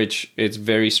 which it's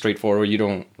very straightforward. You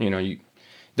don't,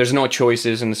 there's no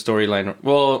choices in the storyline.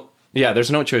 Well, yeah, there's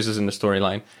no choices in the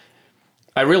storyline.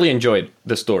 I really enjoyed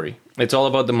the story. It's all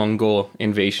about the Mongol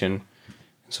invasion.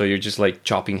 So you're just like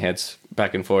chopping heads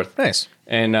back and forth. Nice.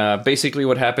 And basically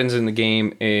what happens in the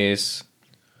game is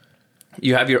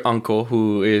you have your uncle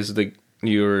who is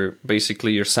your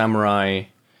samurai,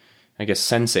 I guess,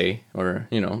 sensei, or,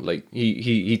 like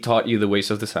he taught you the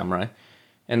ways of the samurai.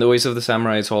 And the ways of the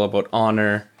samurai is all about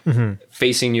honor,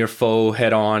 facing your foe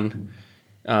head on,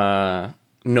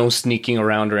 no sneaking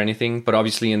around or anything. But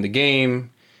obviously in the game,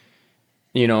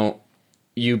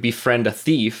 you befriend a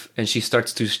thief and she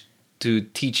starts to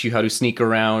teach you how to sneak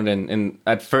around. And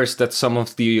at first, that's some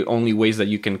of the only ways that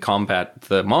you can combat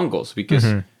the Mongols because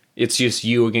it's just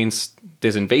you against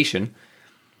this invasion.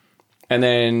 And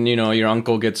then, your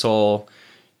uncle gets all,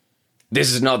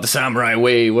 this is not the samurai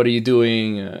way. What are you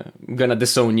doing? I'm going to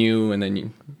disown you. And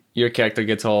then your character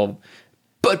gets all,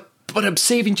 but I'm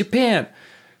saving Japan.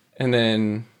 And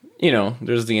then,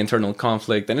 there's the internal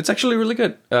conflict. And it's actually really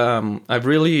good. I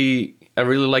really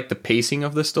like the pacing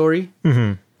of the story.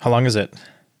 Mm-hmm. How long is it?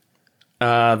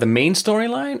 The main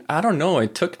storyline? I don't know.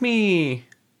 It took me,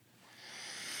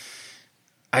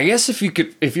 I guess if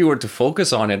you were to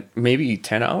focus on it, maybe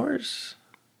 10 hours.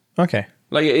 Okay.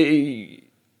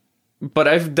 But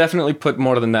I've definitely put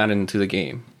more than that into the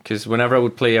game because whenever I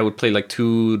would play like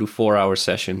 2 to 4 hour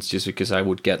sessions just because I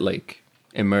would get like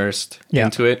immersed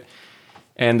into it.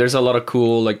 And there's a lot of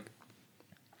cool like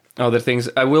other things.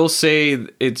 I will say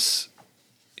it's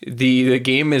the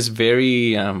game is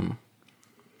very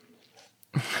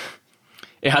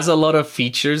it has a lot of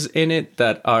features in it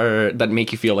that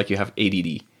make you feel like you have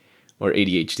ADD or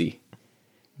ADHD.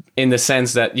 In the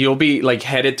sense that you'll be like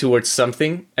headed towards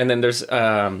something, and then there's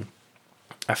a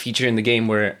feature in the game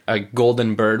where a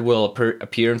golden bird will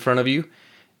appear in front of you,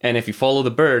 and if you follow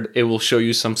the bird, it will show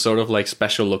you some sort of like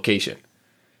special location.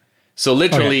 So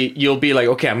literally, you'll be like,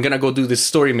 okay, I'm gonna go do this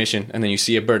story mission, and then you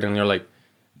see a bird, and you're like,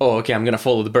 oh, okay, I'm gonna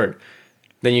follow the bird.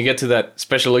 Then you get to that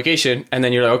special location, and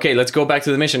then you're like, okay, let's go back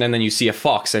to the mission, and then you see a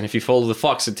fox, and if you follow the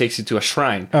fox, it takes you to a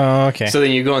shrine. Oh, okay. So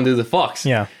then you go and do the fox.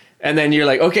 Yeah. And then you're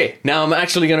like, okay, now I'm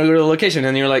actually going to go to the location.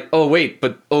 And you're like, oh, wait,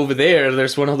 but over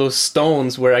there's one of those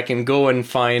stones where I can go and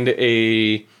find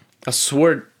a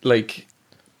sword, like,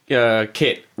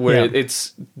 kit. Where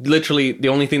it's literally, the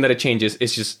only thing that it changes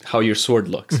is just how your sword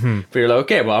looks. Mm-hmm. But you're like,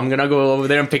 okay, well, I'm going to go over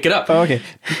there and pick it up. Oh, okay.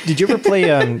 Did you ever play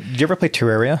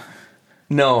Terraria?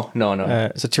 No.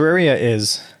 So Terraria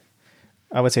is,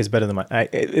 I would say it's better than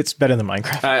it's better than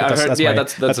Minecraft. I've heard,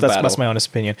 that's my honest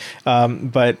opinion.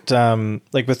 But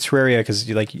like with Terraria, because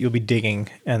you'll be digging,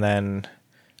 and then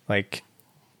like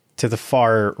to the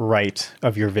far right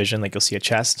of your vision, like you'll see a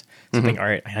chest. Something, all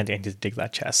right, I need to dig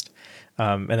that chest.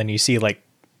 And then you see like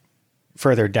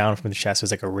further down from the chest is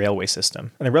like a railway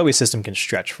system, and the railway system can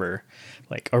stretch for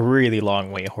like a really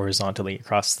long way horizontally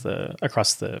across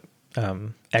the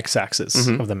x-axis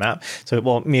of the map. So,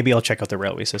 well, maybe I'll check out the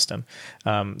railway system.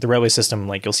 The railway system,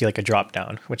 like you'll see like a drop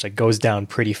down, which like goes down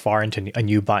pretty far into a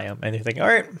new biome, and you think, all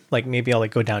right, like maybe I'll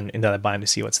like go down into that biome to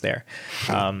see what's there.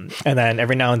 And then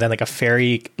every now and then, like a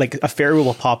ferry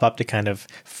will pop up to kind of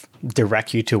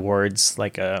direct you towards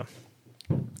like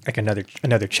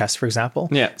another chest, for example.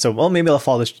 Yeah. So, well, maybe I'll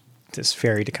follow this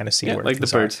ferry to kind of see where like the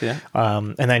things are. birds. Yeah.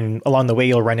 And then along the way,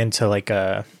 you'll run into like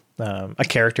a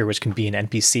character which can be an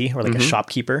NPC or like a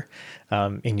shopkeeper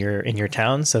in your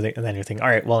town. So and then you're thinking, all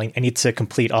right, well, I need to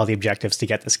complete all the objectives to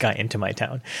get this guy into my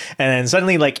town. And then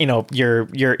suddenly, like, you know,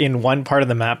 you're in one part of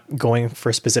the map going for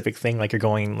a specific thing, like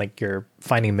you're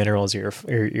finding minerals,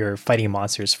 you're fighting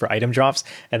monsters for item drops,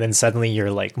 and then suddenly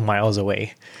you're like miles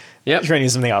away. Yep. Trying to do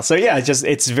something else. So yeah,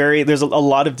 it's very, there's a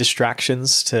lot of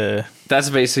distractions to That's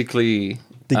basically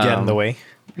get in the way.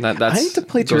 That's I need to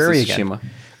play Ghost of Terraria again.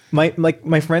 Tsushima.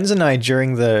 My friends and I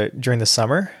during the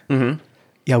summer,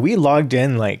 yeah, we logged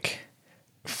in like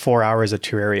 4 hours of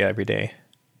Terraria every day,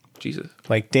 Jesus.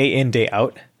 like day in, day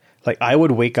out. Like I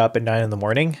would wake up at 9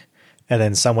 a.m. and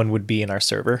then someone would be in our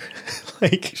server,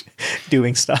 like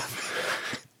doing stuff.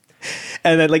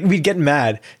 And then like we'd get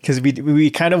mad because we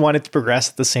kind of wanted to progress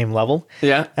at the same level.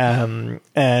 Yeah. And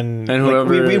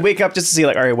whoever like, we wake up just to see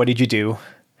like, all right, what did you do?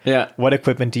 Yeah. What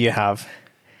equipment do you have?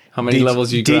 How many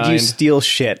levels you grind? Did you steal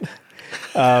shit?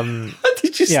 Did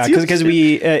you Yeah, steal because shit?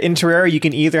 we in Terraria you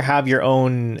can either have your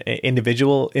own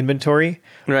individual inventory,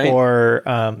 Right. or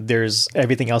there's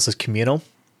everything else is communal.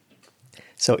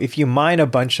 So if you mine a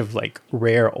bunch of like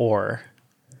rare ore,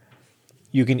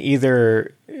 you can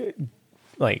either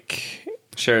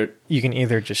Sure. you can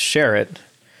either just share it,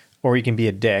 or you can be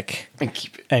a dick And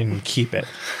keep it. and keep it.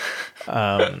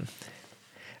 And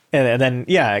then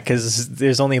yeah, because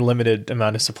there's only a limited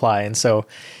amount of supply, and so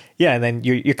yeah, and then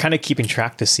you're kind of keeping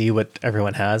track to see what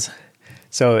everyone has.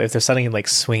 So if they're suddenly like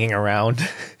swinging around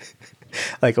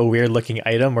like a weird looking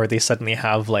item, or they suddenly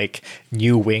have like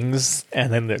new wings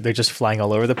and then they're just flying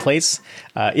all over the place,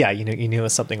 yeah, you knew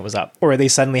something was up. Or they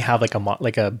suddenly have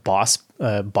like a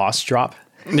boss drop.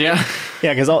 Yeah.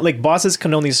 Yeah, because like bosses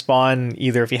can only spawn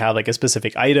either if you have like a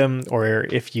specific item or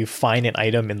if you find an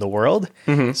item in the world.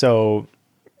 So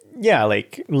yeah,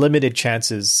 like limited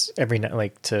chances every night,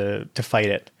 like to fight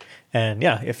it. And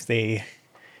yeah, if they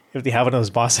have one of those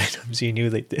boss items, you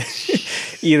knew they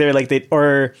either like they,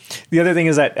 or the other thing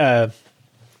is that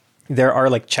there are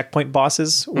like checkpoint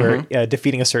bosses where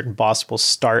defeating a certain boss will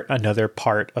start another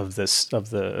part of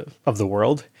the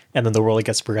world, and then the world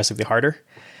gets progressively harder.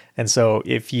 And so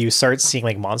if you start seeing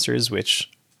like monsters which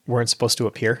weren't supposed to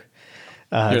appear,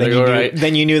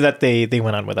 then you knew that they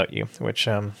went on without you, which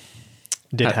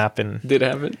did happen. Did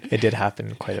happen. It did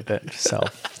happen quite a bit. So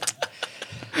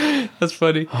That's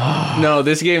funny. No,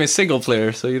 this game is single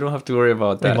player, so you don't have to worry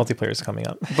about that. multiplayer is coming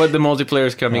up. But the multiplayer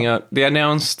is coming out. They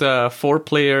announced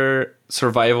 4-player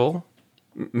survival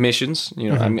missions.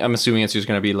 You know, I'm assuming it's just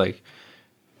going to be like,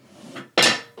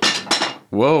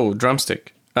 whoa,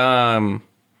 drumstick.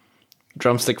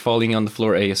 Drumstick falling on the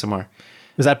floor ASMR.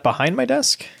 Is that behind my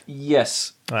desk?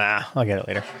 Yes. I'll get it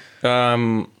later.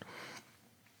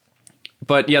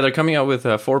 But yeah, they're coming out with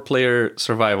a 4-player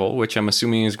survival, which I'm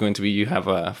assuming is going to be you have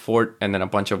a fort and then a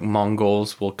bunch of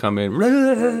Mongols will come in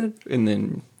and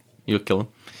then you'll kill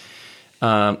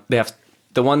them. They have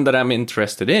the one that I'm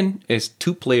interested in is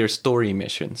 2-player story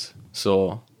missions.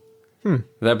 So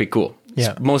that'd be cool.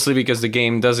 Yeah. Mostly because the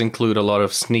game does include a lot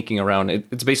of sneaking around.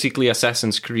 It's basically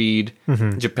Assassin's Creed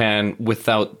Japan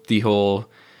without the whole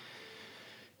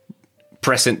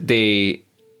present day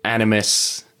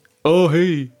animus. Oh,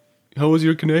 hey, how was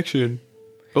your connection?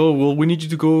 Oh, well, we need you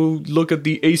to go look at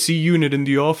the AC unit in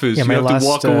the office. Yeah, you have to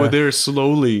walk over there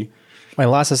slowly. My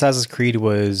last Assassin's Creed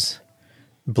was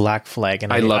Black Flag,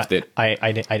 and I loved it.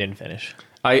 I didn't finish.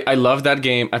 I love that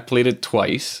game. I played it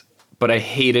twice, but I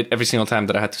hate it every single time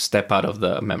that I had to step out of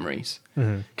the memories.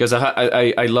 Because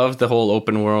I love the whole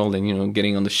open world and, you know,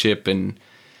 getting on the ship, and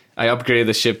I upgraded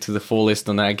the ship to the fullest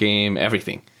on that game,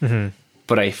 everything.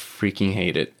 But I freaking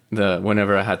hate it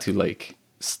whenever I had to like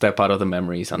step out of the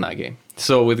memories on that game.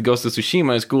 So with Ghost of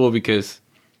Tsushima, it's cool because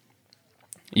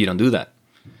you don't do that.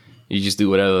 You just do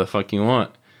whatever the fuck you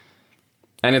want.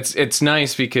 And it's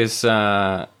nice because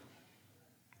you're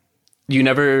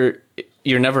never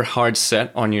hard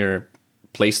set on your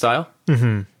play style.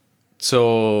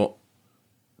 So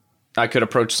I could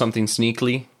approach something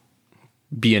sneakily,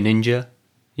 be a ninja,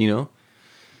 you know,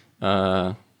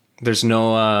 There's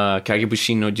no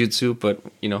Kagebushin no Jutsu, but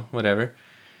whatever.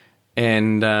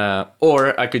 And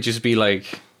or I could just be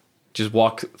like, just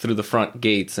walk through the front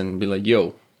gates and be like,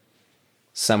 "Yo,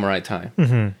 samurai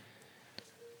time."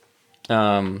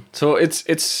 So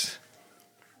it's.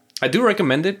 I do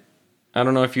recommend it. I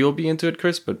don't know if you'll be into it,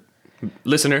 Chris, but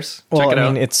listeners, check it out.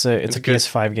 I mean, it's a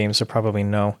PS5 game, so probably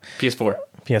no. PS4.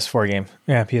 PS4 game.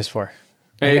 Yeah, PS4.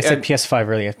 Hey, I said PS5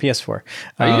 earlier. PS4.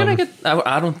 Are you gonna get?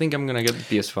 I don't think I'm gonna get the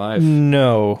PS5.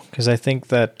 No, because I think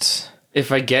that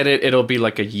If I get it, it'll be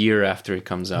like a year after it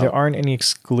comes out. there aren't any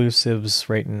exclusives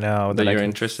right now that I you're can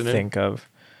interested in? think of.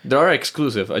 There are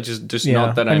exclusive. I just Yeah,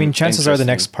 not that I mean, chances are the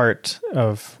interested next part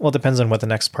of it depends on what the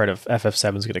next part of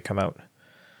FF7 is going to come out.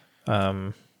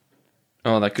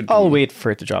 Oh, that could be. I'll wait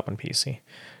for it to drop on PC.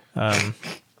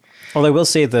 Well, I will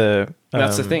say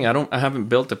That's the thing. I haven't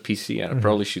built a PC yet. I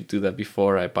probably should do that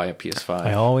before I buy a PS5.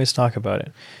 I always talk about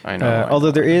it. I know.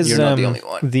 Although there is You're not the only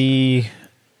one.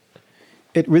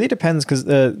 It really depends because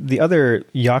the other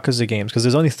Yakuza games, because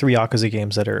there's only 3 Yakuza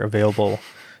games that are available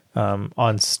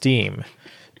on Steam.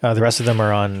 The rest of them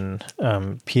are on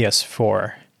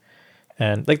PS4.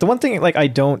 And like the one thing, like I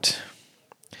don't.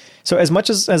 So as much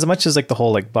as like the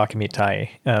whole like Bakamitai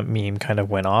meme kind of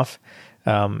went off,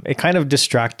 it kind of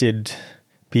distracted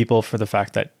people for the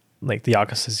fact that like the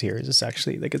Yakuza series is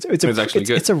actually like it's actually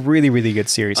good. It's a really really good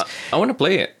series. I want to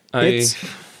play it. I've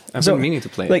been meaning to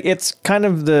play it. Like it's kind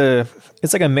of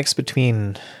it's like a mix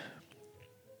between.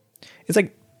 It's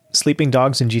like Sleeping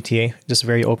Dogs and GTA, just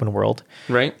very open world.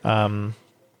 Right.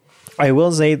 I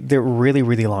will say they're really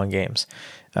really long games.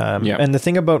 And the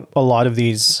thing about a lot of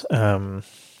these,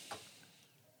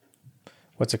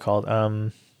 what's it called?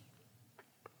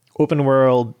 Open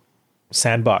world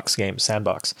sandbox games,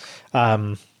 is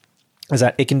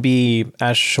that it can be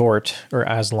as short or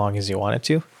as long as you want it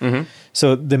to. Mm-hmm.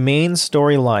 So the main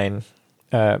storyline,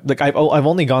 like I've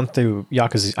only gone through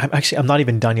Yakuza. I'm not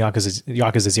even done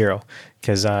Yakuza 0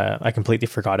 because I completely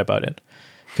forgot about it.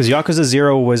 Because Yakuza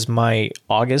 0 was my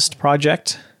August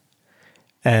project.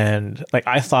 And like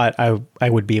I thought I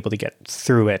would be able to get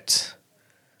through it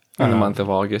in the month of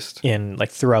August, in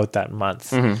like throughout that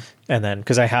month, and then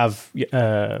because I have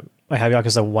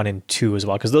Yakuza 1 and 2 as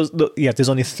well. Because there's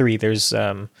only 3. There's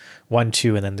 1,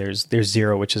 2, and then there's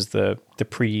 0, which is the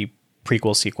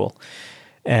prequel sequel.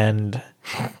 And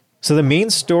so the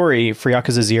main story for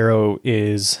Yakuza 0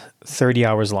 is 30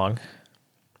 hours long.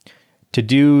 To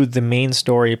do the main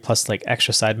story plus like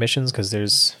extra side missions, because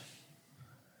there's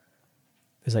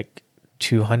like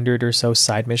 200 or so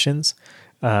side missions,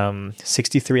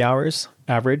 63 hours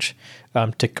average.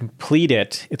 To complete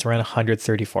it, it's around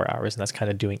 134 hours, and that's kind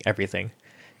of doing everything.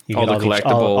 You all get the collectibles,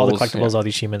 all the collectibles, all the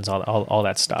achievements, all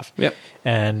that stuff. Yep.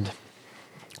 And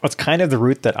that's kind of the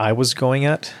route that I was going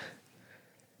at.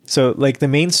 So like the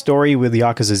main story with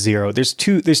Yakuza 0, there's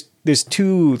two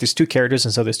characters,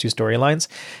 and so there's 2 storylines.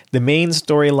 The main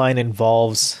storyline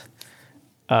involves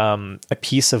a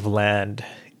piece of land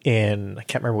in, I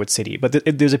can't remember what city, but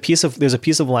there's a piece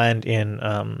of land in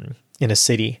a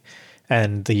city,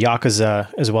 and the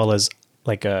Yakuza, as well as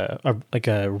like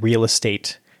a real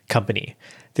estate company,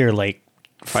 they're like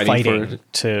fighting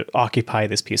to occupy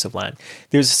this piece of land.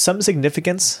 There's some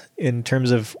significance in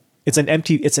terms of it's an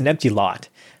empty lot,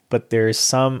 but there's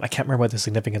some, I can't remember what the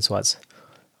significance was.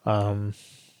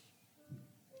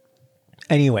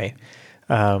 Anyway,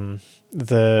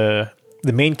 the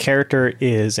main character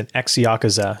is an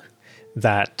ex-Yakuza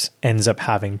that ends up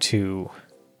having to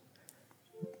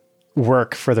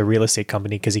work for the real estate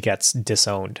company because he gets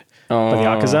disowned by the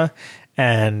Yakuza.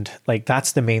 And like,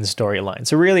 that's the main storyline.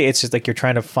 So really it's just like, you're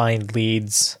trying to find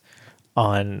leads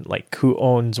on like who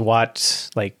owns what,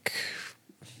 like,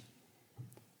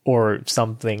 or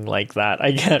something like that.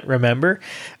 I can't remember.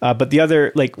 But the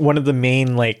other, like one of the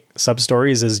main like sub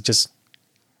stories is just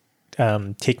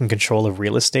taking control of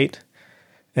real estate.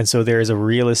 And so there is a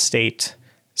real estate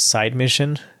side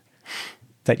mission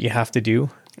that you have to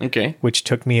do. Okay. Which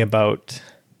took me about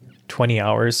 20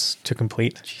 hours to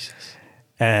complete. Jesus.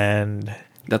 And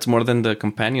that's more than the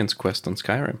companion's quest on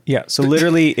Skyrim. Yeah. So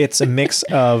literally it's a mix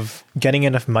of getting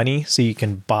enough money so you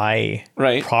can buy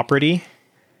property.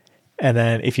 And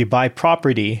then if you buy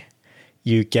property,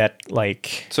 you get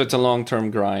like... So it's a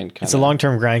long-term grind. It's a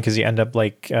long-term grind because you end up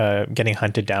like getting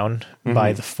hunted down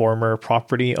by the former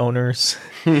property owners.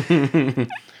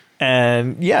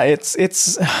 And yeah,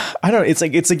 it's I don't know.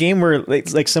 It's a game where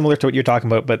it's like similar to what you're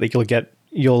talking about, but like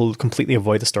you'll completely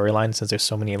avoid the storyline since there's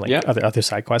so many like other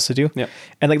side quests to do. Yeah.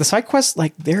 And like the side quests,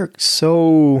 like it's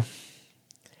so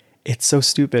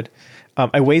stupid.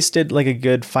 I wasted like a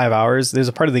good 5 hours. There's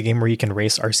a part of the game where you can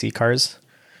race RC cars.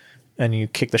 and you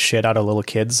kick the shit out of little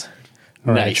kids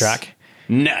around the Nice. track.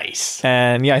 Nice.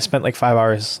 And yeah, I spent like 5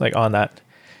 hours like on that.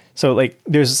 So like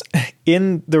there's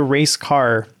in the race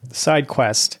car side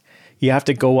quest, you have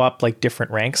to go up like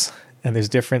different ranks, and there's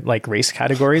different like race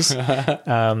categories.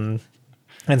 And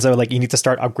so like you need to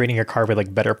start upgrading your car with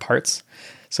like better parts.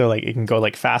 So like it can go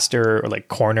like faster or like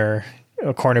corner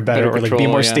better, Better or like be control,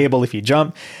 more yeah. stable if you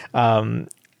jump.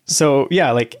 So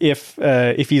yeah, like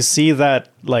if you see that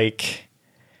like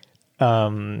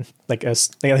there's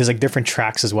like different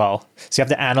tracks as well. So you have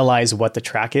to analyze what the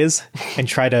track is and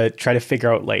try to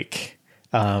figure out like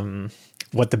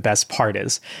what the best part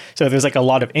is. So if there's like a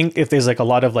lot of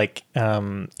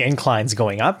inclines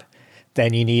going up,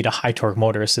 then you need a high torque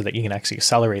motor so that you can actually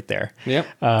accelerate there. Yep.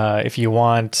 If you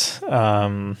want,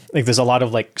 like there's a lot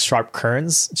of like sharp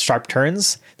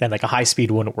turns, then like a high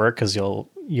speed wouldn't work because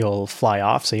you'll fly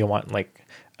off. So you want like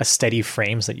a steady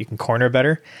frame so that you can corner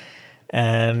better.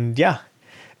 And yeah.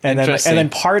 And then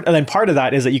part of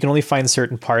that is that you can only find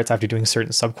certain parts after doing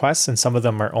certain subquests, and some of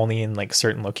them are only in like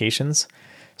certain locations.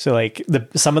 So like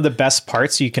some of the best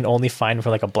parts you can only find for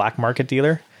like a black market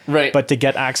dealer. Right. But to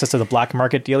get access to the black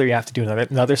market dealer, you have to do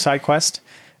another side quest.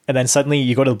 And then suddenly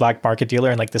you go to the black market dealer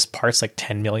and like this part's like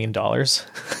 $10 million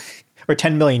or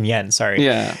 10 million yen. Sorry.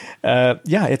 Yeah.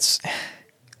 Yeah. It's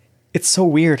so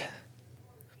weird.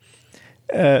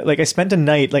 Like I spent a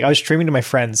night, like I was streaming to my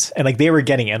friends and like they were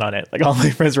getting in on it. Like all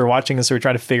my friends were watching us. So we were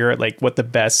trying to figure out like what the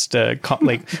best,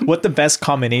 what the best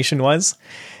combination was.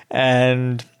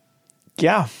 And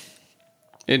yeah,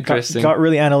 Interesting. got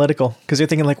really analytical because you're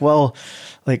thinking like, well,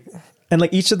 like, and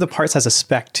like each of the parts has a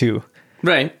spec too.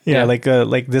 Right. Yeah, like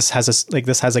this has like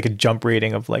a jump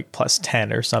rating of like plus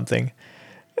 10 or something.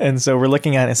 And so we're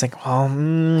looking at it, it's like, well,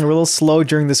 we're a little slow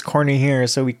during this corner here,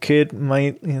 so we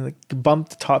might like bump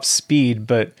the top speed,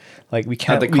 but like we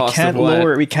can't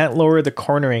lower the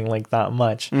cornering like that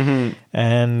much. Mm-hmm.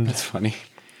 And That's funny.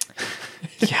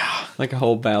 yeah. Like a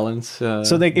whole balance. So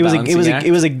like it was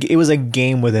a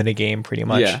game within a game pretty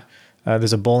much. Yeah.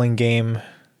 There's a bowling game.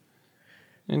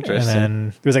 Interesting.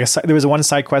 And then there was one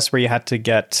side quest where you had to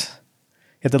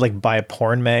like buy a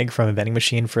porn mag from a vending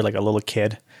machine for like a little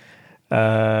kid.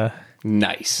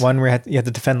 Nice. One where you had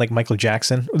to defend like Michael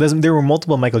Jackson. There were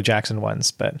multiple Michael Jackson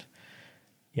ones, but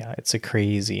yeah, it's a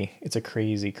crazy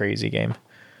game.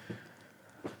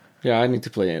 Yeah, I need to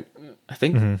play it. I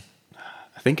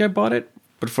think I bought it,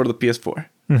 but for the PS4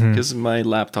 because my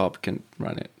laptop can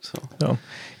run it. So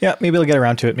Yeah, maybe I'll get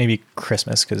around to it. Maybe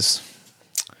Christmas because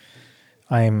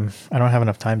I don't have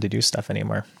enough time to do stuff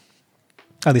anymore.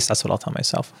 At least that's what I'll tell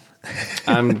myself.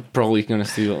 I'm probably gonna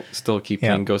still keep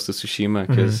playing Ghost of Tsushima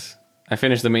because I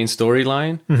finished the main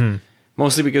storyline.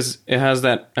 Mostly because it has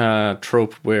that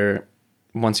trope where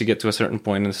once you get to a certain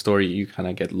point in the story, you kind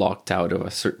of get locked out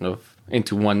of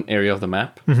into one area of the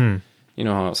map. You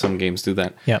know how some games do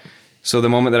that. Yeah. So the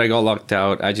moment that I got locked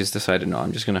out, I just decided, no,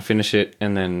 I'm just gonna finish it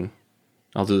and then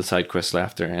I'll do the side quests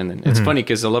after. And then it's funny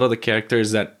because a lot of the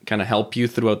characters that kind of help you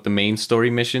throughout the main story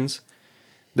missions,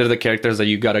 they're the characters that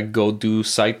you gotta go do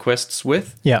side quests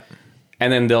with. Yeah.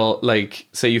 And then they'll like,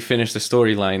 say you finish the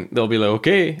storyline, they'll be like,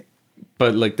 okay,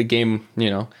 but like the game,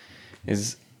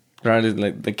 is rather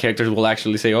like the characters will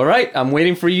actually say, all right, I'm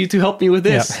waiting for you to help me with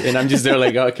this. Yeah. And I'm just there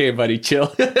like, okay, buddy,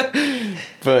 chill.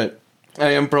 But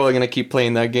I am probably gonna keep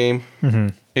playing that game.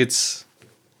 It's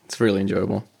really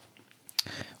enjoyable.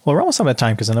 Well, we're almost out of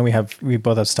time because I know we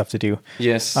both have stuff to do.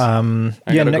 Yes. I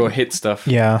gotta go hit stuff.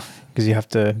 Yeah, because you have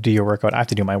to do your workout. I have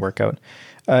to do my workout.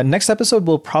 Next episode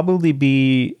will probably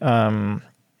be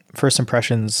first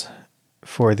impressions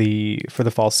for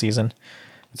the fall season.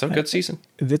 It's a good season.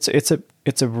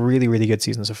 It's a really, really good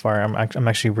season so far. I'm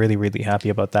actually really, really happy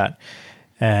about that.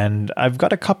 And I've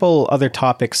got a couple other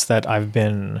topics that I've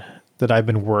been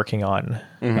working on,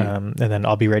 and then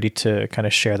I'll be ready to kind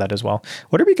of share that as well.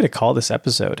 What are we going to call this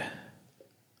episode?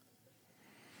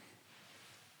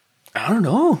 I don't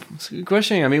know. It's a good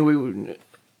question. I mean,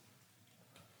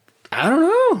 I don't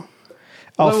know.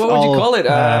 What would you call it?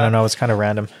 I don't know. It's kind of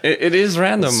random. It is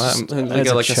random. Like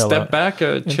a chill step out. back,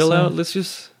 a chill out. Let's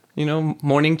just,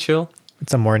 morning chill.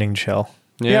 It's a morning chill.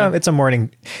 Yeah. It's a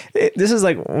morning. This is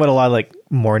like what a lot of like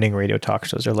morning radio talk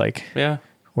shows are like. Yeah.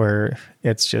 Where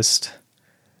it's just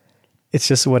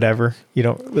whatever.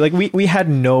 Like we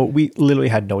literally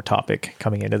had no topic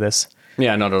coming into this.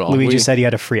 Yeah, not at all. Luigi said he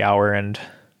had a free hour, and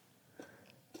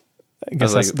I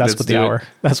guess that's what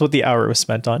the hour was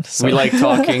spent on. So. We like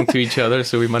talking to each other,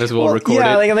 so we might as well record it.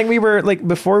 Yeah, like I think we were like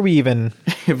before we even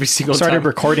every single started time.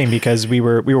 recording because we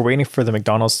were waiting for the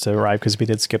McDonald's to arrive because we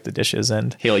did skip the dishes,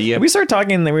 and hell yeah, we started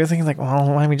talking and we were thinking like, well,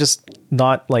 why don't we just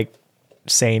not like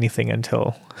say anything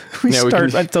until we Yeah, we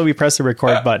start, can- until we press the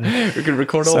record button. We can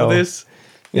record all So, this.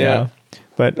 Yeah.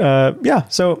 But yeah,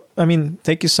 so I mean,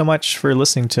 thank you so much for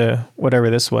listening to whatever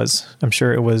this was. I'm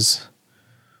sure it was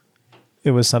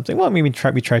something. Well, I mean, we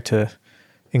tried to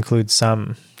include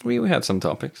some We had some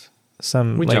topics.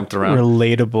 We like, jumped around.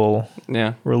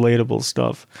 relatable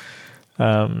stuff.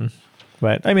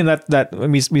 But I mean that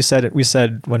we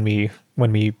said when we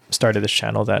started this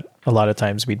channel that a lot of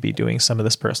times we'd be doing some of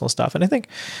this personal stuff, and I think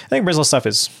personal stuff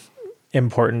is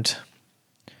important.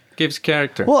 Gives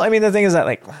character. Well, I mean, the thing is that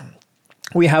like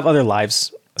we have other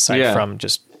lives aside Yeah. from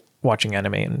just watching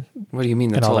anime and What do you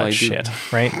mean? That's all all that I do. shit,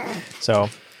 right? So,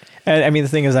 and I mean, the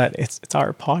thing is that it's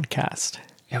our podcast.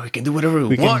 Yeah, we can do whatever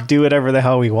We can do whatever the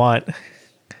hell we want.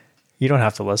 You don't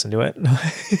have to listen to it.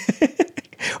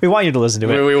 We want you to listen to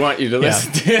it. We want you to Yeah.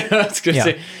 listen to it. I was gonna Yeah.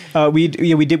 say, We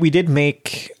did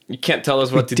make you can't tell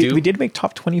us what to do. we did make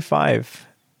top 25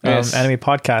 Yes. anime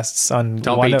podcasts on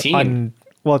Top one 18.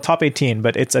 well, top 18,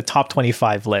 but it's a top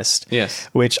 25 list. Yes.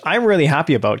 Which I'm really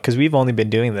happy about because we've only been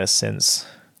doing this since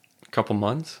A couple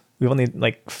months. we've only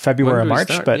like February When or did we March,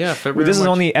 start? but Yeah, February, this is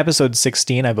March. only episode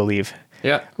 16, I believe,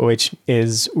 Yeah. which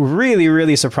is really,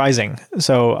 really surprising.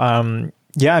 So,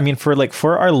 yeah, I mean,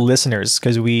 for our listeners,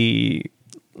 because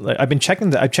I've been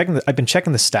checking the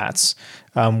stats.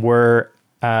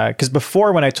 Because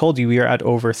before, when I told you we were at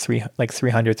over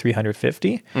 300,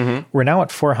 350, we're now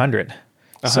at 400.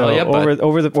 So yeah, bud.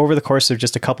 over the course of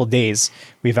just a couple days,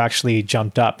 we've actually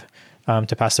jumped up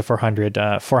to pass the 400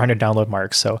 download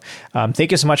mark. So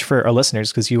thank you so much for our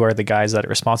listeners, because you are the guys that are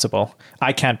responsible.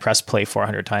 I can't press play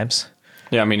 400 times.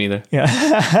 Yeah, me neither. Yeah.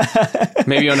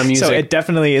 Maybe on a music. So it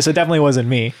definitely wasn't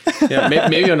me. Yeah,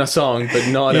 maybe on a song, but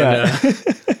not Yeah.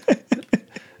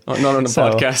 not on a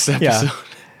So, podcast yeah.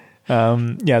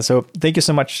 episode. Yeah. So thank you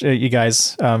so much, you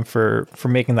guys, for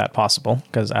making that possible,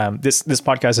 because this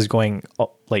podcast is going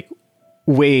like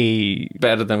way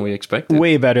Better than we expected.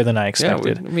 way better than I Yeah,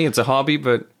 expected. I mean, it's a hobby,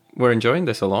 but we're enjoying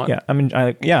this a lot. Yeah,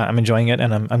 I'm enjoying it,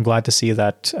 and I'm glad to see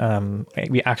that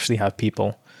we actually have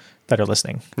people that are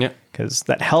listening. Yeah. Because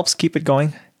that helps keep it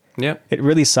going. Yeah. It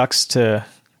really sucks to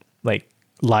like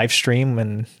live stream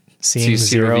and seeing See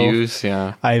zero. reviews.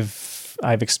 Yeah. I've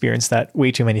experienced that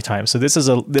way too many times. So this is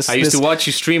I used to watch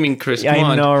you streaming, Chris. Come I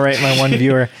on. know, right? My one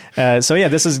viewer. So yeah,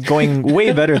 this is going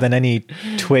way better than any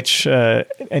Twitch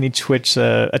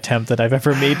attempt that I've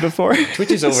ever made before.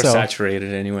 Twitch is So,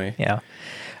 oversaturated anyway. yeah.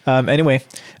 Anyway,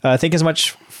 thank you so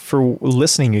much for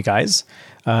listening, you guys.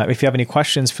 If you have any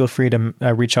questions, feel free to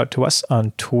reach out to us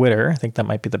on Twitter. I think that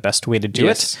might be the best way to do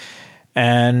Yes. it.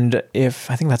 And I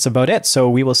think that's about it. So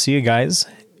we will see you guys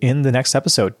in the next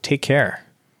episode. Take care.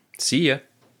 See ya.